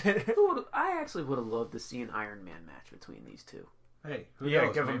 That's it. I actually would have loved to see an Iron Man match between these two. Hey, who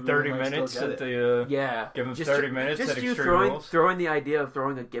knows? Give him 30 minutes at the. Give him 30 minutes at Extreme Rules. Throwing the idea of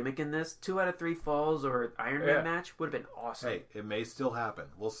throwing a gimmick in this 2 out of 3 falls or an Iron Man match would have been awesome. Hey, it may still happen.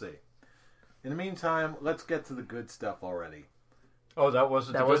 We'll see. In the meantime, let's get to the good stuff already. Oh, that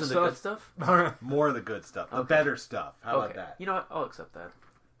wasn't the good stuff? More of the good stuff. The better stuff. How about that? You know what? I'll accept that.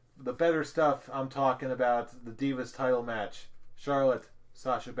 The better stuff, I'm talking about the Divas title match. Charlotte,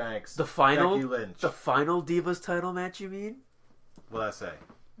 Sasha Banks, Becky Lynch. The final Divas title match, you mean? What'd I say?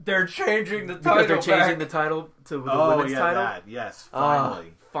 They're changing the title. Because they're changing the title to the women's title? That. Yes,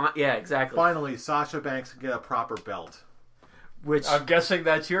 finally. Yeah, exactly. Finally, Sasha Banks can get a proper belt. Which I'm guessing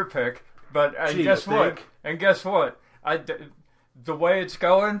that's your pick. But guess what? And guess what? The way it's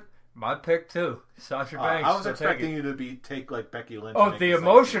going, my pick too. Sasha Banks. I was expecting you to take like Becky Lynch. Oh, the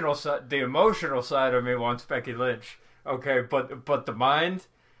emotional side. The emotional side of me wants Becky Lynch. Okay, but the mind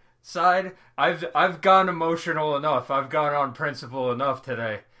side, I've gone emotional enough. I've gone on principle enough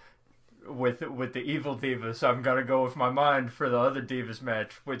today with the evil divas. I'm gonna go with my mind for the other divas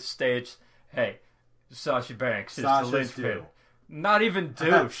match, which states, hey, Sasha Banks is the linchpin. Not even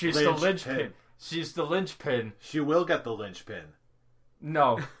she's the linchpin. She's the linchpin. She will get the linchpin.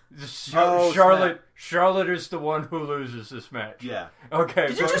 No, Charlotte is the one who loses this match. Yeah. Okay.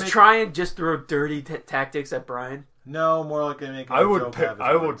 Did you just try and just throw dirty tactics at Brian? No, more like I make. I would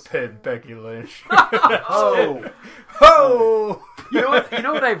pin Becky Lynch. Oh. You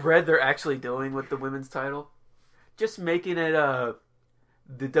know what I've read they're actually doing with the women's title? Just making it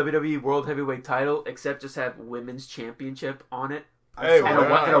the WWE World Heavyweight title, except just have women's championship on it. And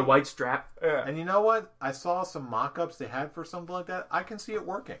a white strap. Yeah. And you know what? I saw some mock-ups they had for something like that. I can see it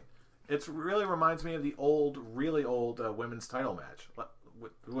working. It really reminds me of the really old women's title match.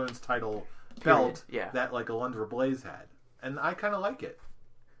 Women's title belt that like Alundra Blaze had. And I kind of like it.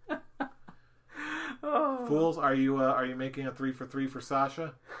 Fools, are you making a 3 for 3 for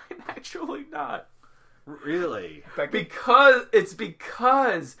Sasha? I'm actually not. Really? Because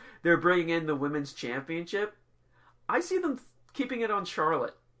they're bringing in the women's championship. I see them keeping it on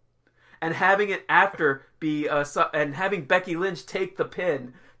Charlotte and having it after and having Becky Lynch take the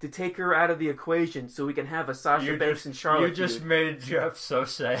pin to take her out of the equation, so we can have a Sasha Banks and Charlotte. You just made Jeff so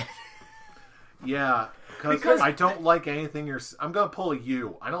sad. Yeah, because I don't like anything you're. I'm gonna pull a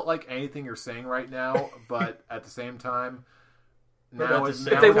you. I don't like anything you're saying right now, but at the same time, now it's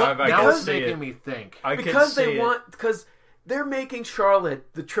making me think. Because they're making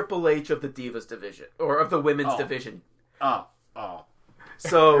Charlotte the Triple H of the Divas division or of the women's division. Oh.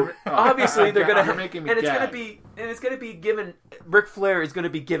 So obviously they're gonna have, making me and it's gonna be given. Ric Flair is gonna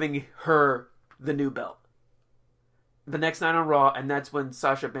be giving her the new belt the next night on Raw, and that's when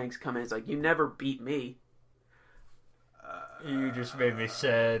Sasha Banks comes in. It's like, you never beat me. You just made me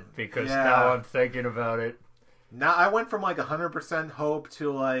sad because Yeah. now I'm thinking about it. Now I went from like 100% hope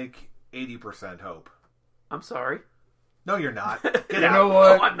to like 80% hope. I'm sorry. No, you're not. Get You out. know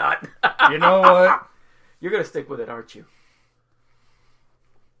what? No, I'm not. You know what? You're gonna stick with it, aren't you?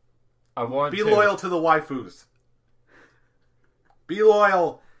 I want Be to. loyal to the waifus. Be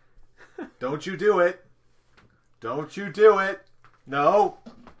loyal. Don't you do it. Don't you do it. No.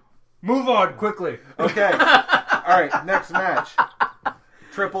 Move on quickly. Okay. All right, next match.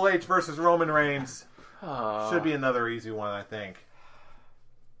 Triple H versus Roman Reigns. Should be another easy one, I think.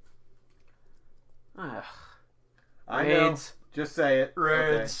 Ugh. I know. Reigns. Just say it.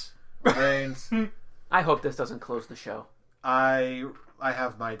 Reigns. Okay. Reigns. I hope this doesn't close the show. I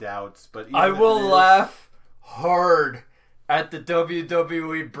have my doubts, but even I if will it is- laugh hard at the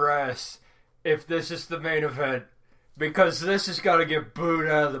WWE brass if this is the main event, because this has got to get booed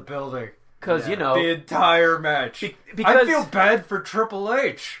out of the building. Because, Yeah. you know... The entire match. because I feel bad for Triple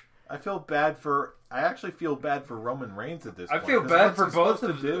H. I actually feel bad for Roman Reigns at this I point. feel 'cause bad what's for he both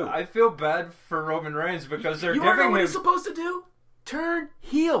supposed of to do? them. I feel bad for Roman Reigns because they're You wanna know giving what him... he's supposed to do? Turn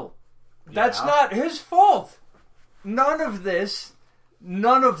heel. That's Yeah. not his fault. None of this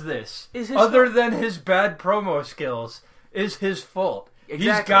Is his other fault. than his bad promo skills, is his fault. He's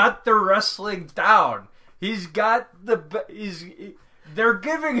Exactly. got the wrestling down. He's got they're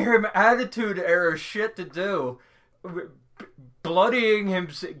giving him attitude era shit to do. Bloodying him,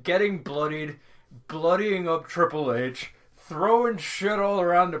 getting bloodied, bloodying up Triple H, throwing shit all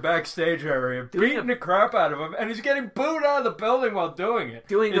around the backstage area, beating the crap out of him, and he's getting booed out of the building while doing it.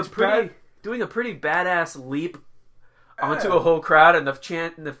 Doing It's a pretty badass leap onto a whole crowd, and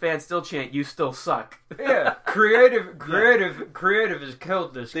the fans still chant, "You still suck." Yeah, creative has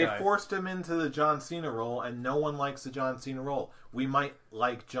killed this They guy. forced him into the John Cena role, and no one likes the John Cena role. We might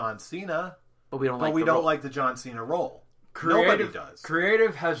like John Cena, But we don't but like we the don't role. like the John Cena role. Nobody does.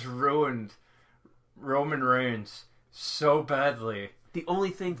 Creative has ruined Roman Reigns so badly The only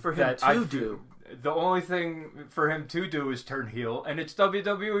thing for him that to do... the only thing for him to do is turn heel, and it's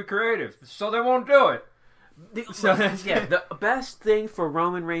WWE Creative, so they won't do it. The best thing for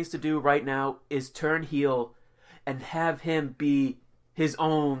Roman Reigns to do right now is turn heel and have him be his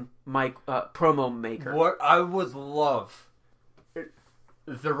own promo maker. What I would love,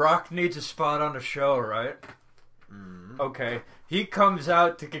 The Rock needs a spot on the show, right? Okay, he comes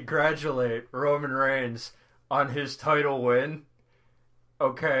out to congratulate Roman Reigns on his title win.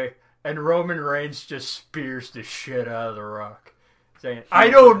 Okay, and Roman Reigns just spears the shit out of The Rock, saying, "I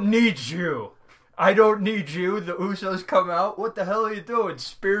don't need you. I don't need you." The Usos come out. "What the hell are you doing?"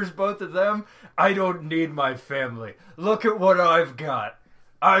 Spears both of them. "I don't need my family. Look at what I've got.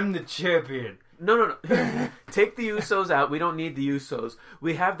 I'm the champion." No. Take the Usos out. We don't need the Usos.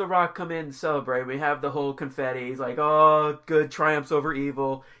 We have The Rock come in and celebrate. We have the whole confetti. He's like, "Oh, good, triumphs over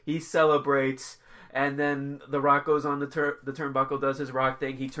evil." He celebrates. And then The Rock goes on the turnbuckle, does his Rock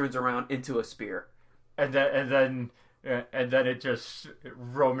thing. He turns around into a spear. And then it just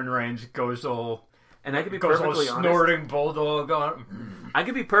Roman Reigns goes all Perfectly honest. snorting bulldog on. I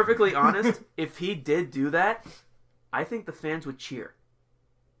could be perfectly honest. If he did do that, I think the fans would cheer.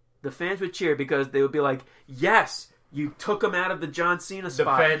 The fans would cheer because they would be like, "Yes, you took him out of the John Cena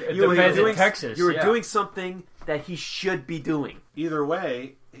spot. fans in Texas, You were yeah. doing something that he should be doing." Either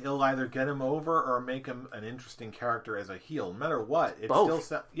way, he'll either get him over or make him an interesting character as a heel. No matter what,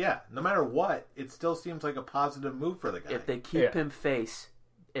 Both. no matter what, it still seems like a positive move for the guy. If they keep him face,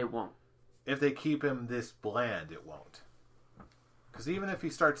 it won't. If they keep him this bland, it won't. Because even if he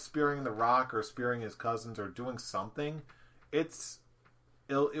starts spearing The Rock or spearing his cousins or doing something, it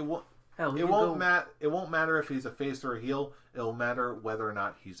won't. Hell, It won't matter if he's a face or a heel. It'll matter whether or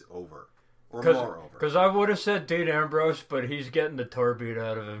not he's over or more over. Because I would have said Dean Ambrose, but he's getting the tar beat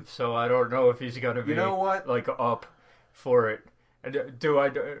out of him, so I don't know if he's going to be like up for it.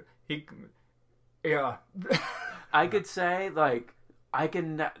 Yeah. I could say, like, I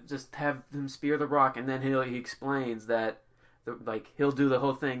can just have him spear The Rock, and then he explains that, he'll do the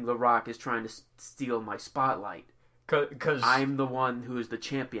whole thing. The Rock is trying to steal my spotlight. Because I'm the one who is the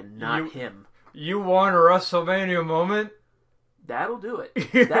champion, not him. You want a WrestleMania moment? That'll do it.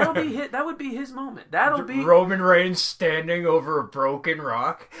 That would be his moment. That'll be Roman Reigns standing over a broken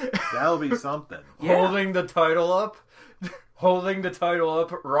Rock. That'll be something. Yeah. Holding the title up,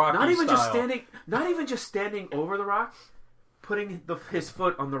 Rocky not even style. just standing over The Rock, putting his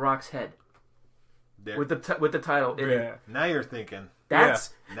foot on The Rock's head with the title in it. Now you're thinking. That's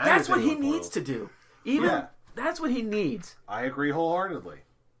what he thinking needs to do. That's what he needs. I agree wholeheartedly.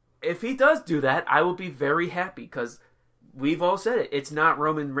 If he does do that, I will be very happy because we've all said it. It's not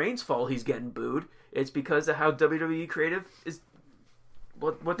Roman Reigns' fault he's getting booed. It's because of how WWE creative is,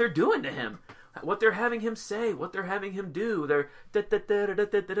 what they're doing to him, what they're having him say, what they're having him do. They're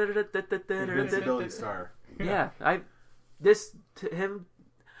Invincibility star. Yeah, him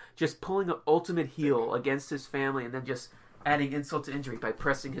just pulling an ultimate heel against his family, and then just adding insult to injury by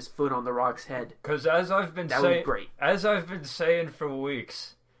pressing his foot on The Rock's head. Because as I've been saying for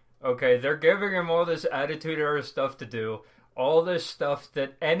weeks, okay, they're giving him all this attitude era stuff to do, all this stuff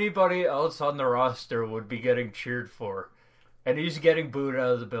that anybody else on the roster would be getting cheered for, and he's getting booed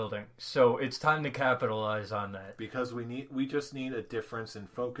out of the building. So it's time to capitalize on that. Because we just need a difference in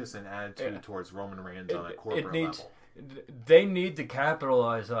focus and attitude towards Roman Reigns on a corporate level. They need to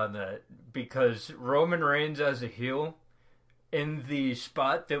capitalize on that, because Roman Reigns as a heel, in the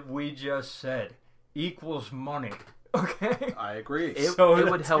spot that we just said, equals money. Okay? I agree. It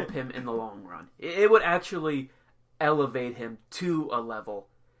would help him in the long run. It would actually elevate him to a level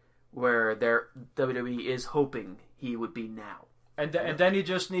where WWE is hoping he would be now. And then he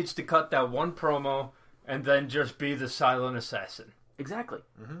just needs to cut that one promo and then just be the silent assassin. Exactly.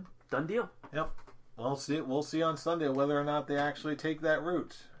 Mm-hmm. Done deal. Yep. We'll see on Sunday whether or not they actually take that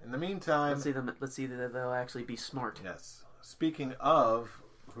route. In the meantime, let's see that they'll actually be smart. Yes. Speaking of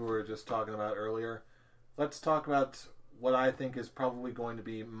who we were just talking about earlier, let's talk about what I think is probably going to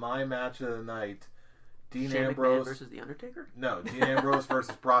be my match of the night. Dean Ambrose versus The Undertaker? No, Dean Ambrose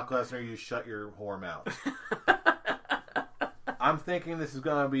versus Brock Lesnar. You shut your whore mouth. I'm thinking this is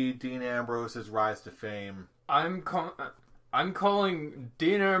going to be Dean Ambrose's rise to fame. I'm calling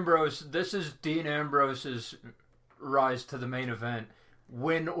Dean Ambrose. This is Dean Ambrose's rise to the main event,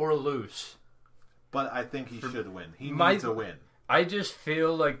 win or lose. But I think he should win. He needs a win. I just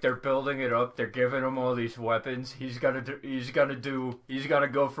feel like they're building it up. They're giving him all these weapons. He's gonna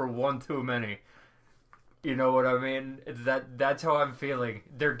go for one too many. You know what I mean? That's how I'm feeling.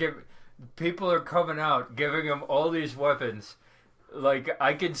 People are coming out, giving him all these weapons. Like,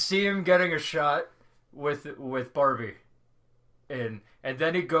 I can see him getting a shot with Barbie, and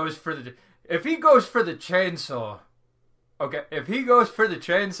then he goes for if he goes for the chainsaw. Okay, if he goes for the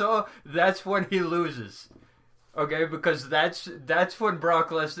chainsaw, that's when he loses. Okay, because that's when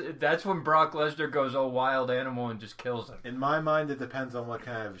Brock Lesnar goes all wild animal and just kills him. In my mind, it depends on what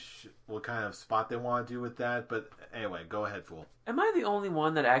kind of spot they want to do with that. But anyway, go ahead, fool. Am I the only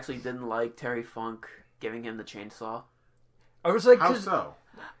one that actually didn't like Terry Funk giving him the chainsaw? I was like, how so?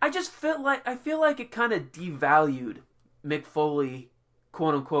 I feel like it kind of devalued Mick Foley,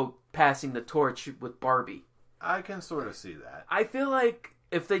 quote unquote, passing the torch with Barbie. I can sort of see that. I feel like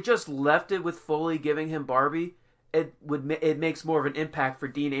if they just left it with Foley giving him Barbie, it makes more of an impact for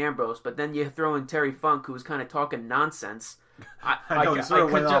Dean Ambrose. But then you throw in Terry Funk, who's kind of talking nonsense. I know, he sort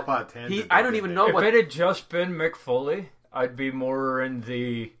of went off on a tangent. I don't even know if it had just been Mick Foley, I'd be more in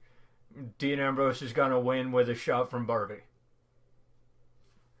the Dean Ambrose is going to win with a shot from Barbie.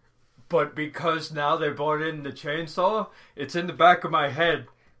 But because now they brought in the chainsaw, it's in the back of my head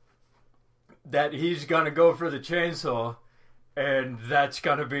that he's going to go for the chainsaw, and that's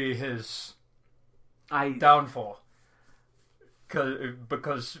going to be his downfall.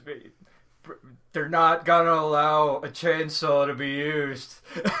 Because they're not going to allow a chainsaw to be used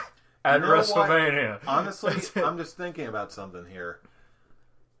at WrestleMania. What? Honestly, I'm just thinking about something here.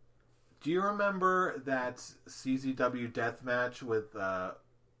 Do you remember that CZW death match with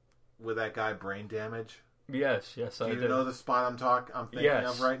that guy Brain Damage? Yes, I do. Do you know the spot I'm thinking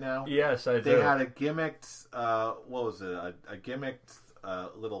of right now? Yes, I do. They had a gimmicked, what was it? A gimmicked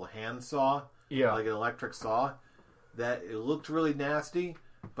little hand saw, like an electric saw. That it looked really nasty,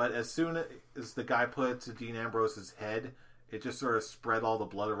 but as soon as the guy put it to Dean Ambrose's head, it just sort of spread all the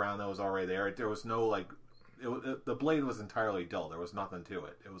blood around that was already there. There was no the blade was entirely dull. There was nothing to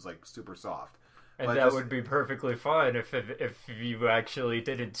it. It was like super soft. And but that would be perfectly fine if you actually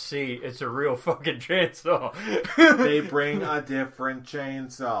didn't see it's a real fucking chainsaw. They bring a different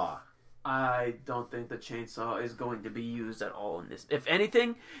chainsaw. I don't think the chainsaw is going to be used at all in this. If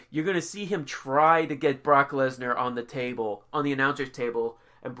anything, you're going to see him try to get Brock Lesnar on the announcer's table,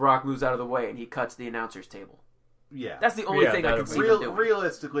 and Brock moves out of the way and he cuts the announcer's table. Yeah. That's the only thing I can see him doing.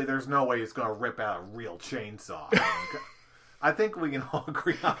 Realistically, there's no way he's going to rip out a real chainsaw. I think we can all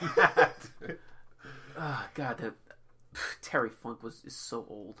agree on that. Oh, God, Terry Funk is so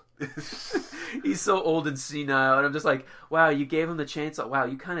old. He's so old and senile, and I'm just like, wow, you gave him the chainsaw. Wow,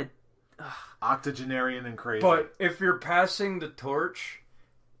 you kind of... octogenarian and crazy. But if you're passing the torch,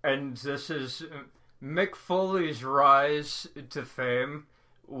 and this is... Mick Foley's rise to fame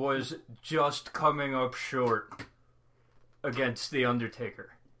was just coming up short against The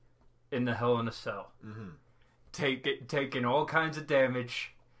Undertaker in the Hell in a Cell. Mm-hmm. Taking all kinds of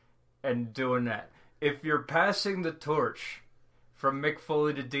damage and doing that. if you're passing the torch from Mick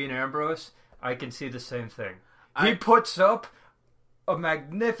Foley to Dean Ambrose, I can see the same thing. He puts up a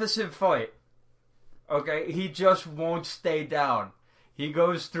magnificent fight. Okay, he just won't stay down. He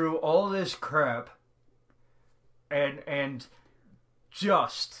goes through all this crap and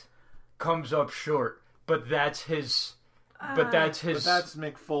just comes up short. But that's his. But that's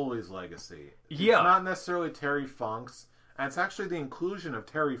Mick Foley's legacy. Yeah. It's not necessarily Terry Funk's. And it's actually the inclusion of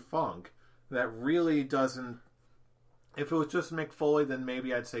Terry Funk that really doesn't... If it was just Mick Foley, then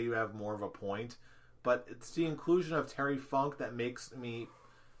maybe I'd say you have more of a point. But it's the inclusion of Terry Funk that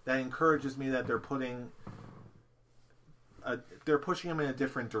encourages me that they're pushing him in a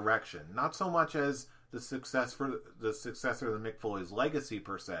different direction. Not so much as the successor of the Mick Foley's legacy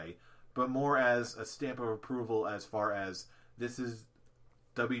per se, but more as a stamp of approval as far as this is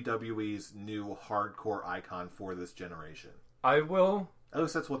WWE's new hardcore icon for this generation. At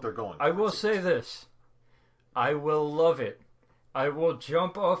least that's what they're going for. I will say this. I will love it. I will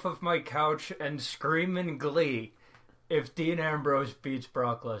jump off of my couch and scream in glee if Dean Ambrose beats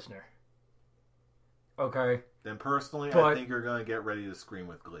Brock Lesnar. Okay? Then personally, I think you're going to get ready to scream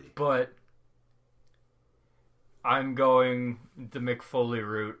with glee. But I'm going the Mick Foley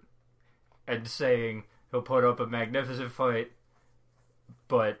route and saying he'll put up a magnificent fight,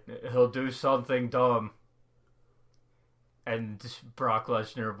 but he'll do something dumb, and Brock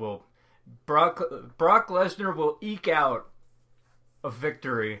Lesnar will eke out a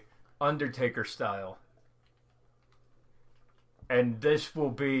victory Undertaker style, and this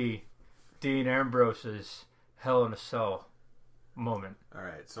will be Dean Ambrose's Hell in a Cell moment. All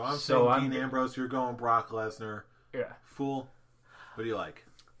right, so I'm saying Dean Ambrose. You're going Brock Lesnar. Yeah, Fool. What do you like?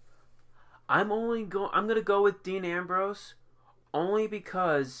 I'm gonna go with Dean Ambrose, only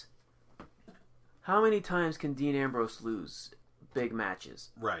because how many times can Dean Ambrose lose big matches?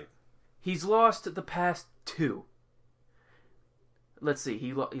 Right. He's lost the past 2. Let's see.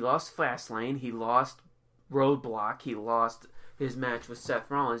 He lost Fastlane. He lost Roadblock. He lost his match with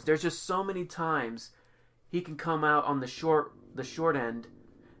Seth Rollins. There's just so many times he can come out on the short end.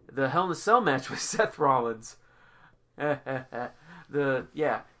 The Hell in a Cell match with Seth Rollins.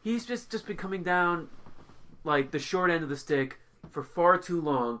 He's just been coming down like the short end of the stick for far too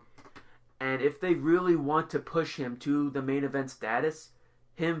long. And if they really want to push him to the main event status,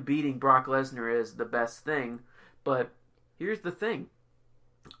 him beating Brock Lesnar is the best thing. But here's the thing.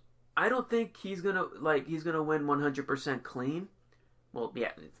 I don't think he's gonna win 100% clean. Well,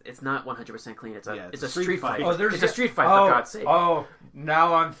 yeah, it's not 100% clean. It's a street fight. It's a street fight, for God's sake. Oh,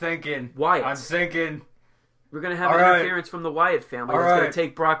 now I'm thinking. Wyatt. I'm thinking. We're going to have interference from the Wyatt family that's going to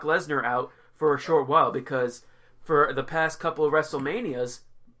take Brock Lesnar out for a short while, because for the past couple of WrestleManias,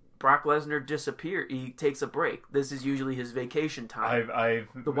 Brock Lesnar disappears. He takes a break. This is usually his vacation time.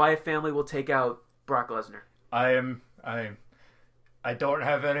 The Wyatt family will take out Brock Lesnar. I don't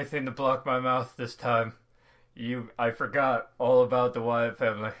have anything to block my mouth this time. I forgot all about the Wyatt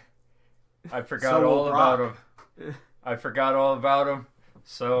family. I forgot all about them. I forgot all about them.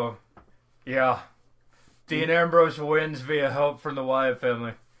 So, yeah. Dean Ambrose wins via help from the Wyatt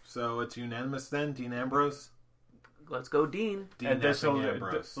family. So it's unanimous then, Dean Ambrose? Let's go, Dean. And this will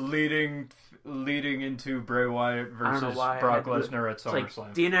leading into Bray Wyatt versus Brock Lesnar at SummerSlam.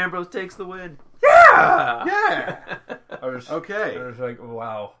 Like Dean Ambrose takes the win. Yeah! Yeah! I was like,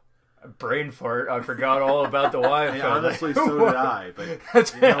 wow. Brain fart. I forgot all about the Wyatt family. Honestly, so did I.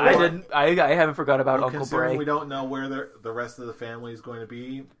 But you know I haven't forgot about Uncle Bray. We don't know where the rest of the family is going to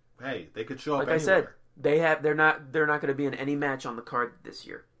be. Hey, they could show up anywhere. Like I said, they're not going to be in any match on the card this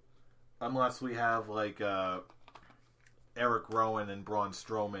year, unless we have like Eric Rowan and Braun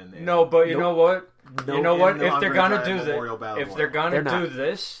Strowman. No, but you know what? You know what? If they're gonna do this,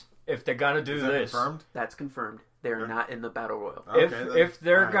 if they're gonna do this, confirmed? That's confirmed. They're not in the Battle Royal. Okay, if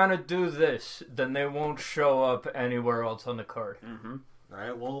they're gonna do this, then they won't show up anywhere else on the card. Mm-hmm. All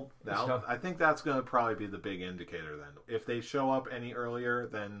right. Well, I think that's going to probably be the big indicator then. If they show up any earlier,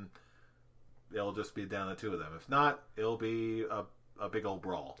 then it'll just be down to 2 of them. If not, it'll be a big old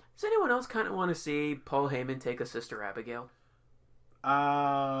brawl. Does anyone else kind of want to see Paul Heyman take a Sister Abigail? Yeah.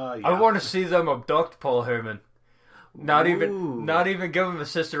 I want to see them abduct Paul Heyman. Not even give him a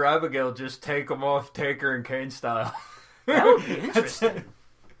Sister Abigail. Just take him off Taker and Kane style. That would be interesting.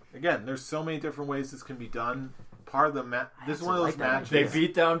 Again, there's so many different ways this can be done. Part of the this is one of those matches. They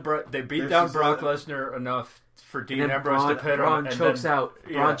beat down Brock Lesnar enough for Dean Ambrose to pin him. Braun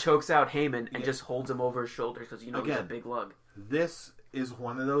chokes out Heyman and just holds him over his shoulders because he's a big lug. This is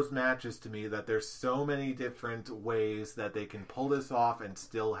one of those matches to me that there's so many different ways that they can pull this off and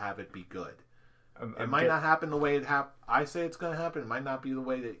still have it be good. It might not happen the way I say it's going to happen. It might not be the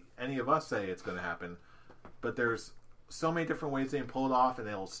way that any of us say it's going to happen. But there's so many different ways they can pull it off, and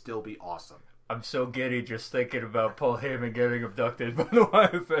it'll still be awesome. I'm so giddy just thinking about Paul Heyman getting abducted by the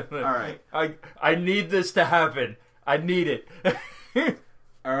Wyatt family. All right. I need this to happen. I need it.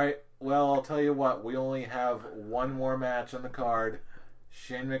 All right. Well, I'll tell you what. We only have one more match on the card.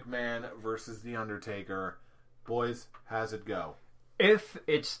 Shane McMahon versus The Undertaker. Boys, how's it go? If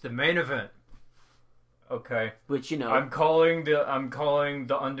it's the main event, okay. Which, I'm calling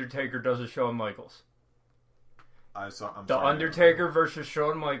The Undertaker does a Shawn Michaels. The Undertaker versus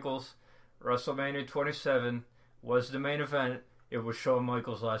Shawn Michaels, WrestleMania 27 was the main event. It was Shawn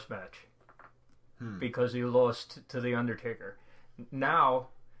Michaels' last match because he lost to The Undertaker. Now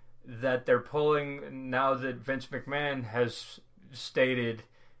that Vince McMahon has stated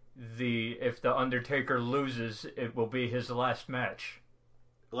if The Undertaker loses, it will be his last match.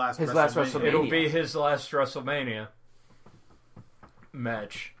 Last WrestleMania. It'll be his last WrestleMania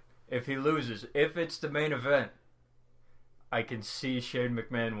match. If he loses, if it's the main event, I can see Shane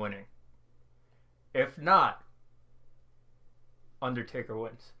McMahon winning. If not, Undertaker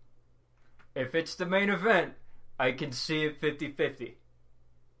wins. If it's the main event, I can see it 50-50.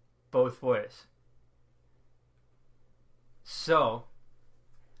 Both ways. So,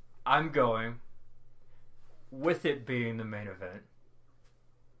 I'm going with it being the main event.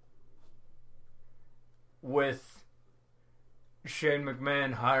 With Shane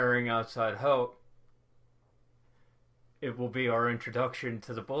McMahon hiring outside help. It will be our introduction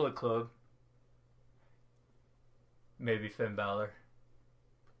to the Bullet Club. Maybe Finn Balor.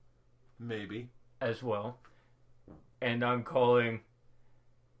 Maybe. As well. And I'm calling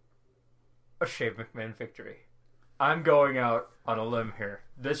a Shane McMahon victory. I'm going out on a limb here.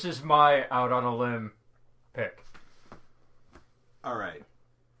 This is my out on a limb pick. All right.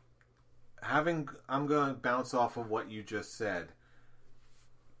 I'm going to bounce off of what you just said.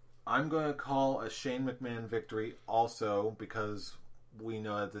 I'm going to call a Shane McMahon victory also because we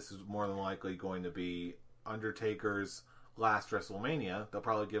know that this is more than likely going to be Undertaker's last WrestleMania. They'll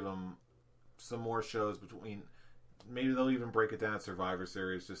probably give him some more shows between. Maybe they'll even break it down at Survivor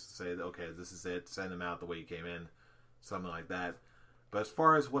Series just to say, okay, this is it. Send him out the way he came in. Something like that. But as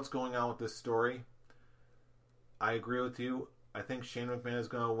far as what's going on with this story, I agree with you. I think Shane McMahon is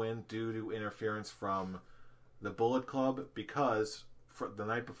going to win due to interference from the Bullet Club because for the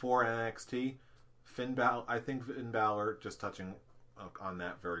night before NXT, I think Finn Balor, just touching on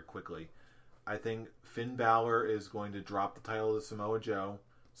that very quickly, I think Finn Balor is going to drop the title to Samoa Joe.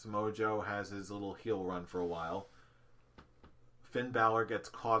 Samoa Joe has his little heel run for a while. Finn Balor gets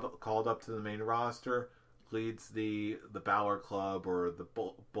called up to the main roster, leads the Balor Club or the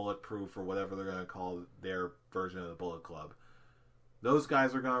Bulletproof or whatever they're going to call their version of the Bullet Club. Those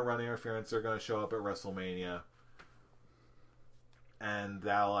guys are going to run interference. They're going to show up at WrestleMania. And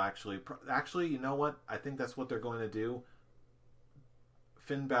that'll actually, you know what? I think that's what they're going to do.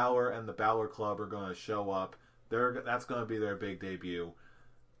 Finn Balor and the Balor Club are going to show up. That's going to be their big debut.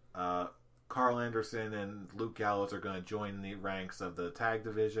 Carl Anderson and Luke Gallows are going to join the ranks of the tag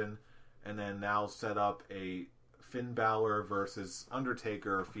division. And then now set up a Finn Balor versus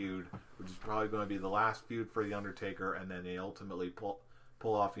Undertaker feud, which is probably going to be the last feud for the Undertaker, and then they ultimately pull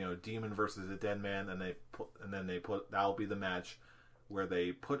off, Demon versus a Dead Man, and then that'll be the match where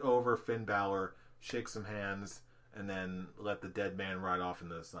they put over Finn Balor, shake some hands, and then let the Dead Man ride off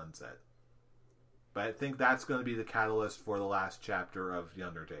into the sunset. But I think that's going to be the catalyst for the last chapter of The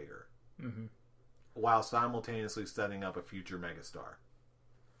Undertaker, while simultaneously setting up a future megastar.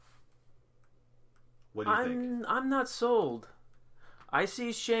 What do you think? I'm not sold. I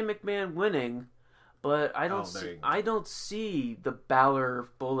see Shane McMahon winning, but I don't see the Balor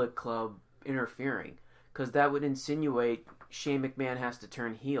Bullet Club interfering because that would insinuate Shane McMahon has to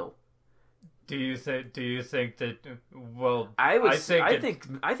turn heel. Do you think that? Well, I think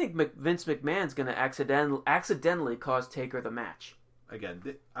Vince McMahon's going to accidentally cause Taker the match. Again,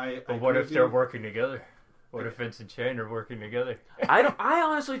 but what if they're working together? What if Vince and Shane are working together? I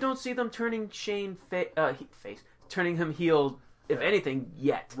honestly don't see them turning Shane turning him heel, if anything,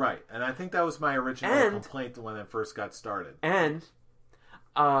 yet. Right, and I think that was my original complaint when it first got started. And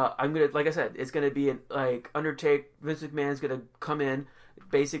I'm gonna, like I said, it's gonna be Undertaker. Vince McMahon's gonna come in,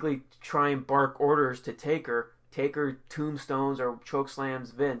 basically try and bark orders to Taker. Taker tombstones or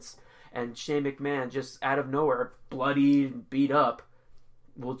chokeslams Vince, and Shane McMahon just out of nowhere, bloodied and beat up,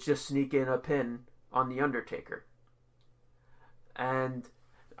 will just sneak in a pin on the Undertaker. And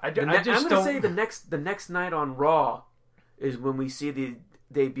I'm going to say the next night on Raw is when we see the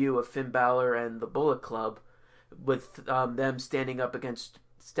debut of Finn Balor and the Bullet Club, with them standing up against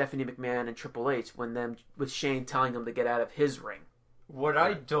Stephanie McMahon and Triple H with Shane telling them to get out of his ring. What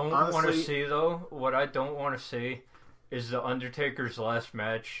I don't want to see, though, is the Undertaker's last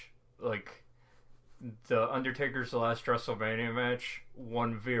match, like the Undertaker's last WrestleMania match,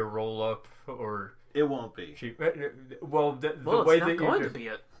 won via roll up or. It won't be. The Way it's not going to be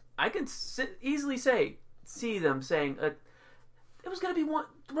it. I can easily see them saying it was going to be one.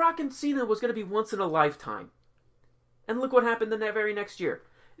 Rock and Cena was going to be once in a lifetime, and look what happened the very next year.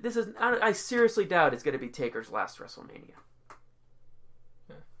 I seriously doubt it's going to be Taker's last WrestleMania.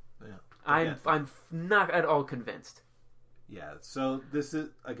 Yeah. I'm not at all convinced. Yeah. So this is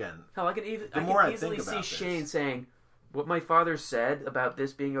again. Hell, I can easily see Shane saying, "What my father said about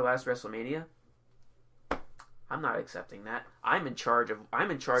this being your last WrestleMania." I'm not accepting that. I'm in charge of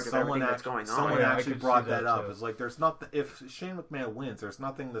everything that's going on. Someone actually brought that up. It's like there's not if Shane McMahon wins, there's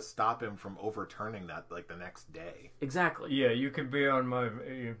nothing to stop him from overturning that like the next day. Exactly. Yeah, you could be on my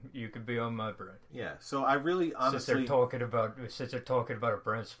brand. Yeah. So I really honestly since they're talking about a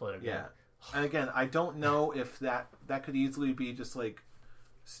brand split again. Yeah. And again, I don't know if that could easily be just like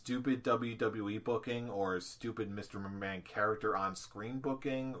stupid WWE booking or stupid Mr. McMahon character on screen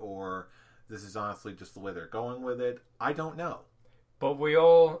booking, or this is honestly just the way they're going with it. I don't know. But we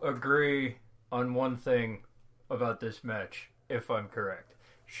all agree on one thing about this match, if I'm correct.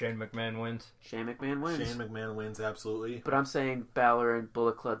 Shane McMahon wins. Shane McMahon wins, absolutely. But I'm saying Balor and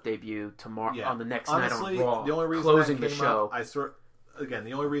Bullet Club debut tomorrow on the next honestly, night on Raw. The only reason closing the show.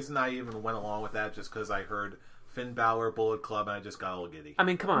 The only reason I even went along with that just because I heard Finn Balor, Bullet Club, and I just got a little giddy. I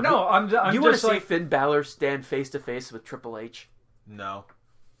mean, come on. No, I'm you want to see Finn Balor stand face to face with Triple H? No.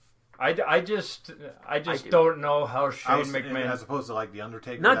 I just don't know how Shane McMahon, as opposed to like the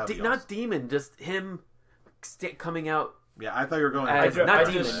Undertaker, not Demon, just him coming out. Yeah, I thought you were going. Never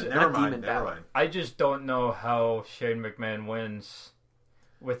mind. I just don't know how Shane McMahon wins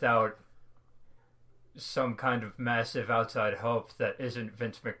without some kind of massive outside help that isn't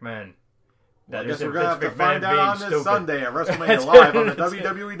Vince McMahon. I guess we're gonna have to find out on this Sunday at WrestleMania Live on the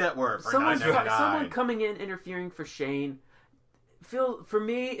WWE Network. Someone coming in interfering for Shane. For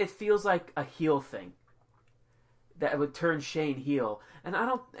me, it feels like a heel thing that would turn Shane heel, and I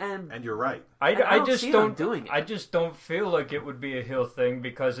don't. And you're right. I just don't doing it. I just don't feel like it would be a heel thing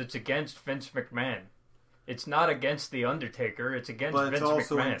because it's against Vince McMahon. It's not against the Undertaker. It's against Vince McMahon. But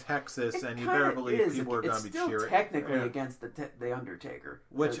it's also in Texas, and you better believe people are going to be cheering. It's still technically against the Undertaker.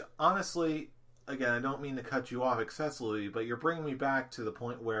 Which honestly, again, I don't mean to cut you off excessively, but you're bringing me back to the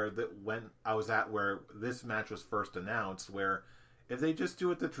point where when I was at where this match was first announced, where if they just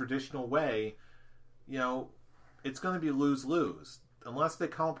do it the traditional way, it's going to be lose-lose. Unless they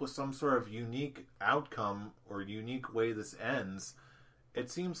come up with some sort of unique outcome or unique way this ends, it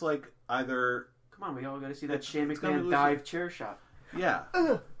seems like either... Come on, we all got to see that Shane McMahon dive chair shot. Yeah.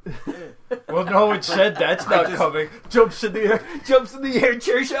 Well, no, it said that's not coming. Jumps in the air,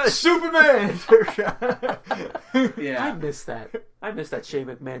 chair shot. Superman! Chair shot. Yeah. I missed that Shane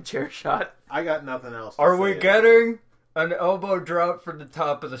McMahon chair shot. I got nothing else to Are we getting an elbow drop from the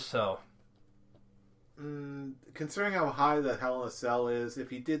top of the cell? Considering how high the Hell in a Cell is, if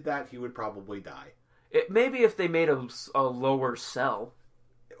he did that, he would probably die. Maybe if they made a lower cell.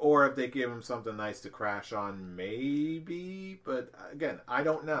 Or if they gave him something nice to crash on, maybe. But again, I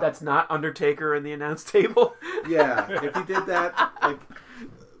don't know. That's not Undertaker in the announce table. Yeah, if he did that, like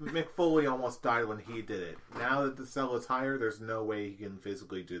Mick Foley almost died when he did it. Now that the cell is higher, there's no way he can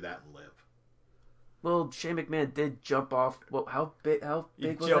physically do that and live. Well, Shane McMahon did jump off. Well, how big was that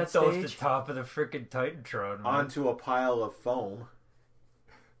stage? He jumped off the top of the freaking Titantron, man. Onto a pile of foam.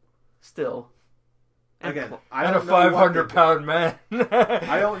 Still. Again, and a 500-pound man.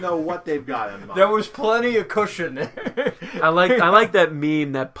 I don't know what they've got in mind. There was plenty of cushion there. I like that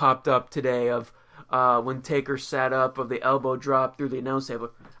meme that popped up today of when Taker sat up of the elbow drop through the announce table.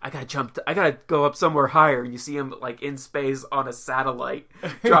 I gotta go up somewhere higher. And you see him like in space on a satellite,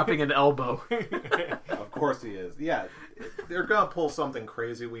 dropping an elbow. Of course he is. Yeah, they're gonna pull something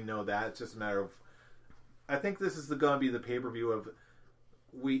crazy. We know that. It's just a matter of. I think this is gonna be the pay-per-view of.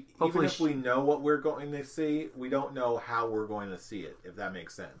 Even if we know what we're going to see, we don't know how we're going to see it. If that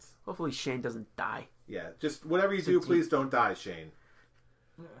makes sense. Hopefully Shane doesn't die. Yeah, just whatever you do, please don't die, Shane.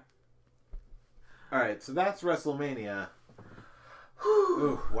 Yeah. All right, so that's WrestleMania.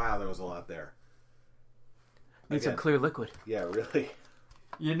 Ooh, wow, there was a lot there. Need some clear liquid. Yeah, really.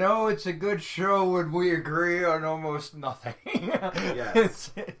 It's a good show when we agree on almost nothing.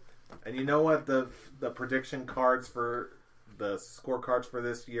 Yes. And you know what? The prediction cards for the scorecards for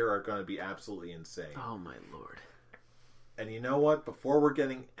this year are going to be absolutely insane. Oh my lord. And you know what? Before we're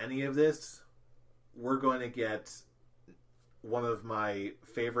getting any of this, we're going to get one of my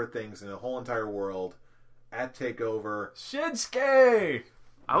favorite things in the whole entire world at TakeOver. Shinsuke!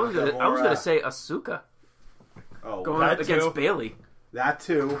 I was gonna say Asuka. Oh, Going up against Bailey. That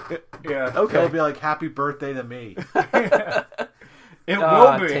too. Yeah. Okay. It'll be like happy birthday to me. It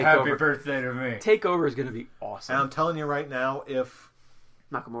will be Takeover. happy birthday to me. TakeOver is gonna be awesome. And I'm telling you right now, if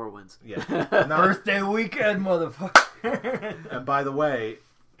Nakamura wins. Birthday weekend, motherfucker. And by the way,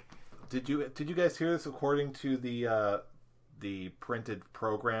 did you guys hear this? According to the printed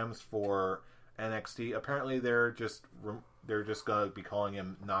programs for NXT, apparently they're just gonna be calling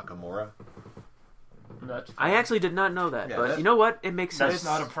him Nakamura. I actually did not know that, Yeah, but you know what? It makes sense. That's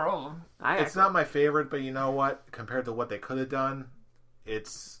not a problem. It's not my favorite, but you know what? Compared to what they could have done,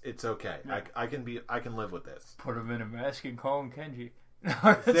 it's okay. Yeah. I can live with this. Put him in a mask and call him Kenji.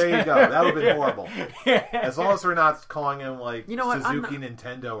 There you go. That would have been horrible. Yeah. As long as we're not calling him like You know what? Suzuki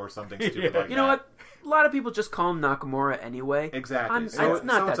Nintendo or something stupid like that. You know what? A lot of people just call him Nakamura anyway. Exactly. It's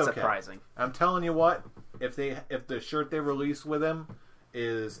not that surprising. I'm telling you what, if the shirt they release with him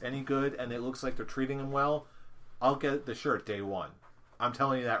is any good and it looks like they're treating him well, I'll get the shirt day one. I'm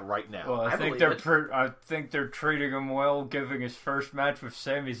telling you that right now. Well, I think they're treating him well, giving his first match with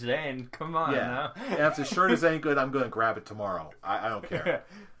Sami Zayn. Come on, now. And if the shirt is any good, I'm going to grab it tomorrow. I don't care.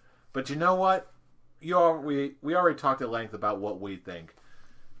 But you know what? We already talked at length about what we think.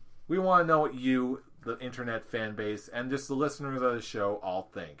 We want to know what you, the internet fan base, and just the listeners of the show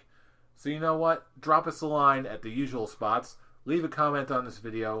all think. So you know what? Drop us a line at the usual spots. Leave a comment on this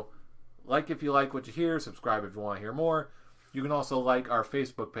video. Like if you like what you hear. Subscribe if you want to hear more. You can also like our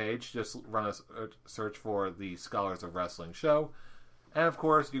Facebook page. Just run a search for the Scholars of Wrestling show. And of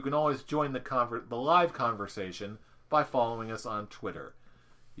course, you can always join the live conversation by following us on Twitter.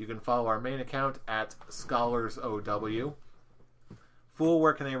 You can follow our main account at ScholarsOW. Fool,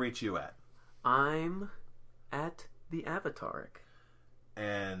 where can they reach you at? I'm at the Avataric.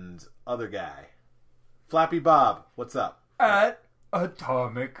 And other guy, Flappy Bob, what's up? At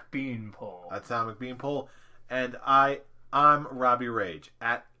Atomic Beanpole. Atomic Beanpole. And I'm Robbie Rage.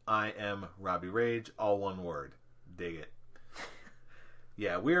 At I am Robbie Rage, all one word. Dig it.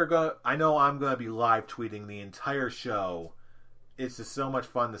 Yeah, I know I'm gonna be live tweeting the entire show. It's just so much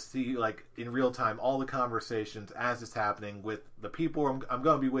fun to see, like, in real time, all the conversations as it's happening with the people I'm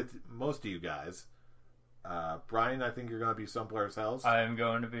going to be with. Most of you guys. Brian, I think you're going to be someplace else. I am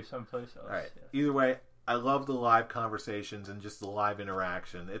going to be someplace else. All right. Yes. Either way, I love the live conversations and just the live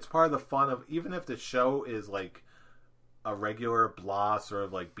interaction. It's part of the fun of, even if the show is like a regular blah sort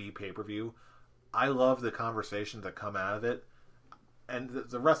of like B pay-per-view, I love the conversations that come out of it. And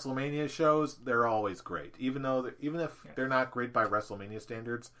the WrestleMania shows, they're always great. Even if they're not great by WrestleMania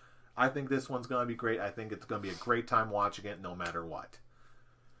standards, I think this one's going to be great. I think it's going to be a great time watching it no matter what.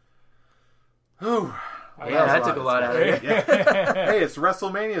 Whew. Yeah, that took a lot out of it. Yeah. Hey, it's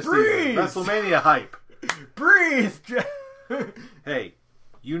WrestleMania season. WrestleMania hype. Breathe! Hey,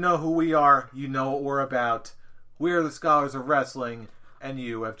 you know who we are. You know what we're about. We are the Scholars of Wrestling, and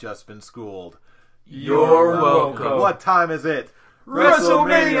you have just been schooled. You're welcome. What time is it?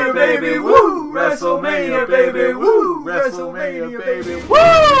 WrestleMania, baby, woo! WrestleMania, baby, woo! WrestleMania, baby, woo!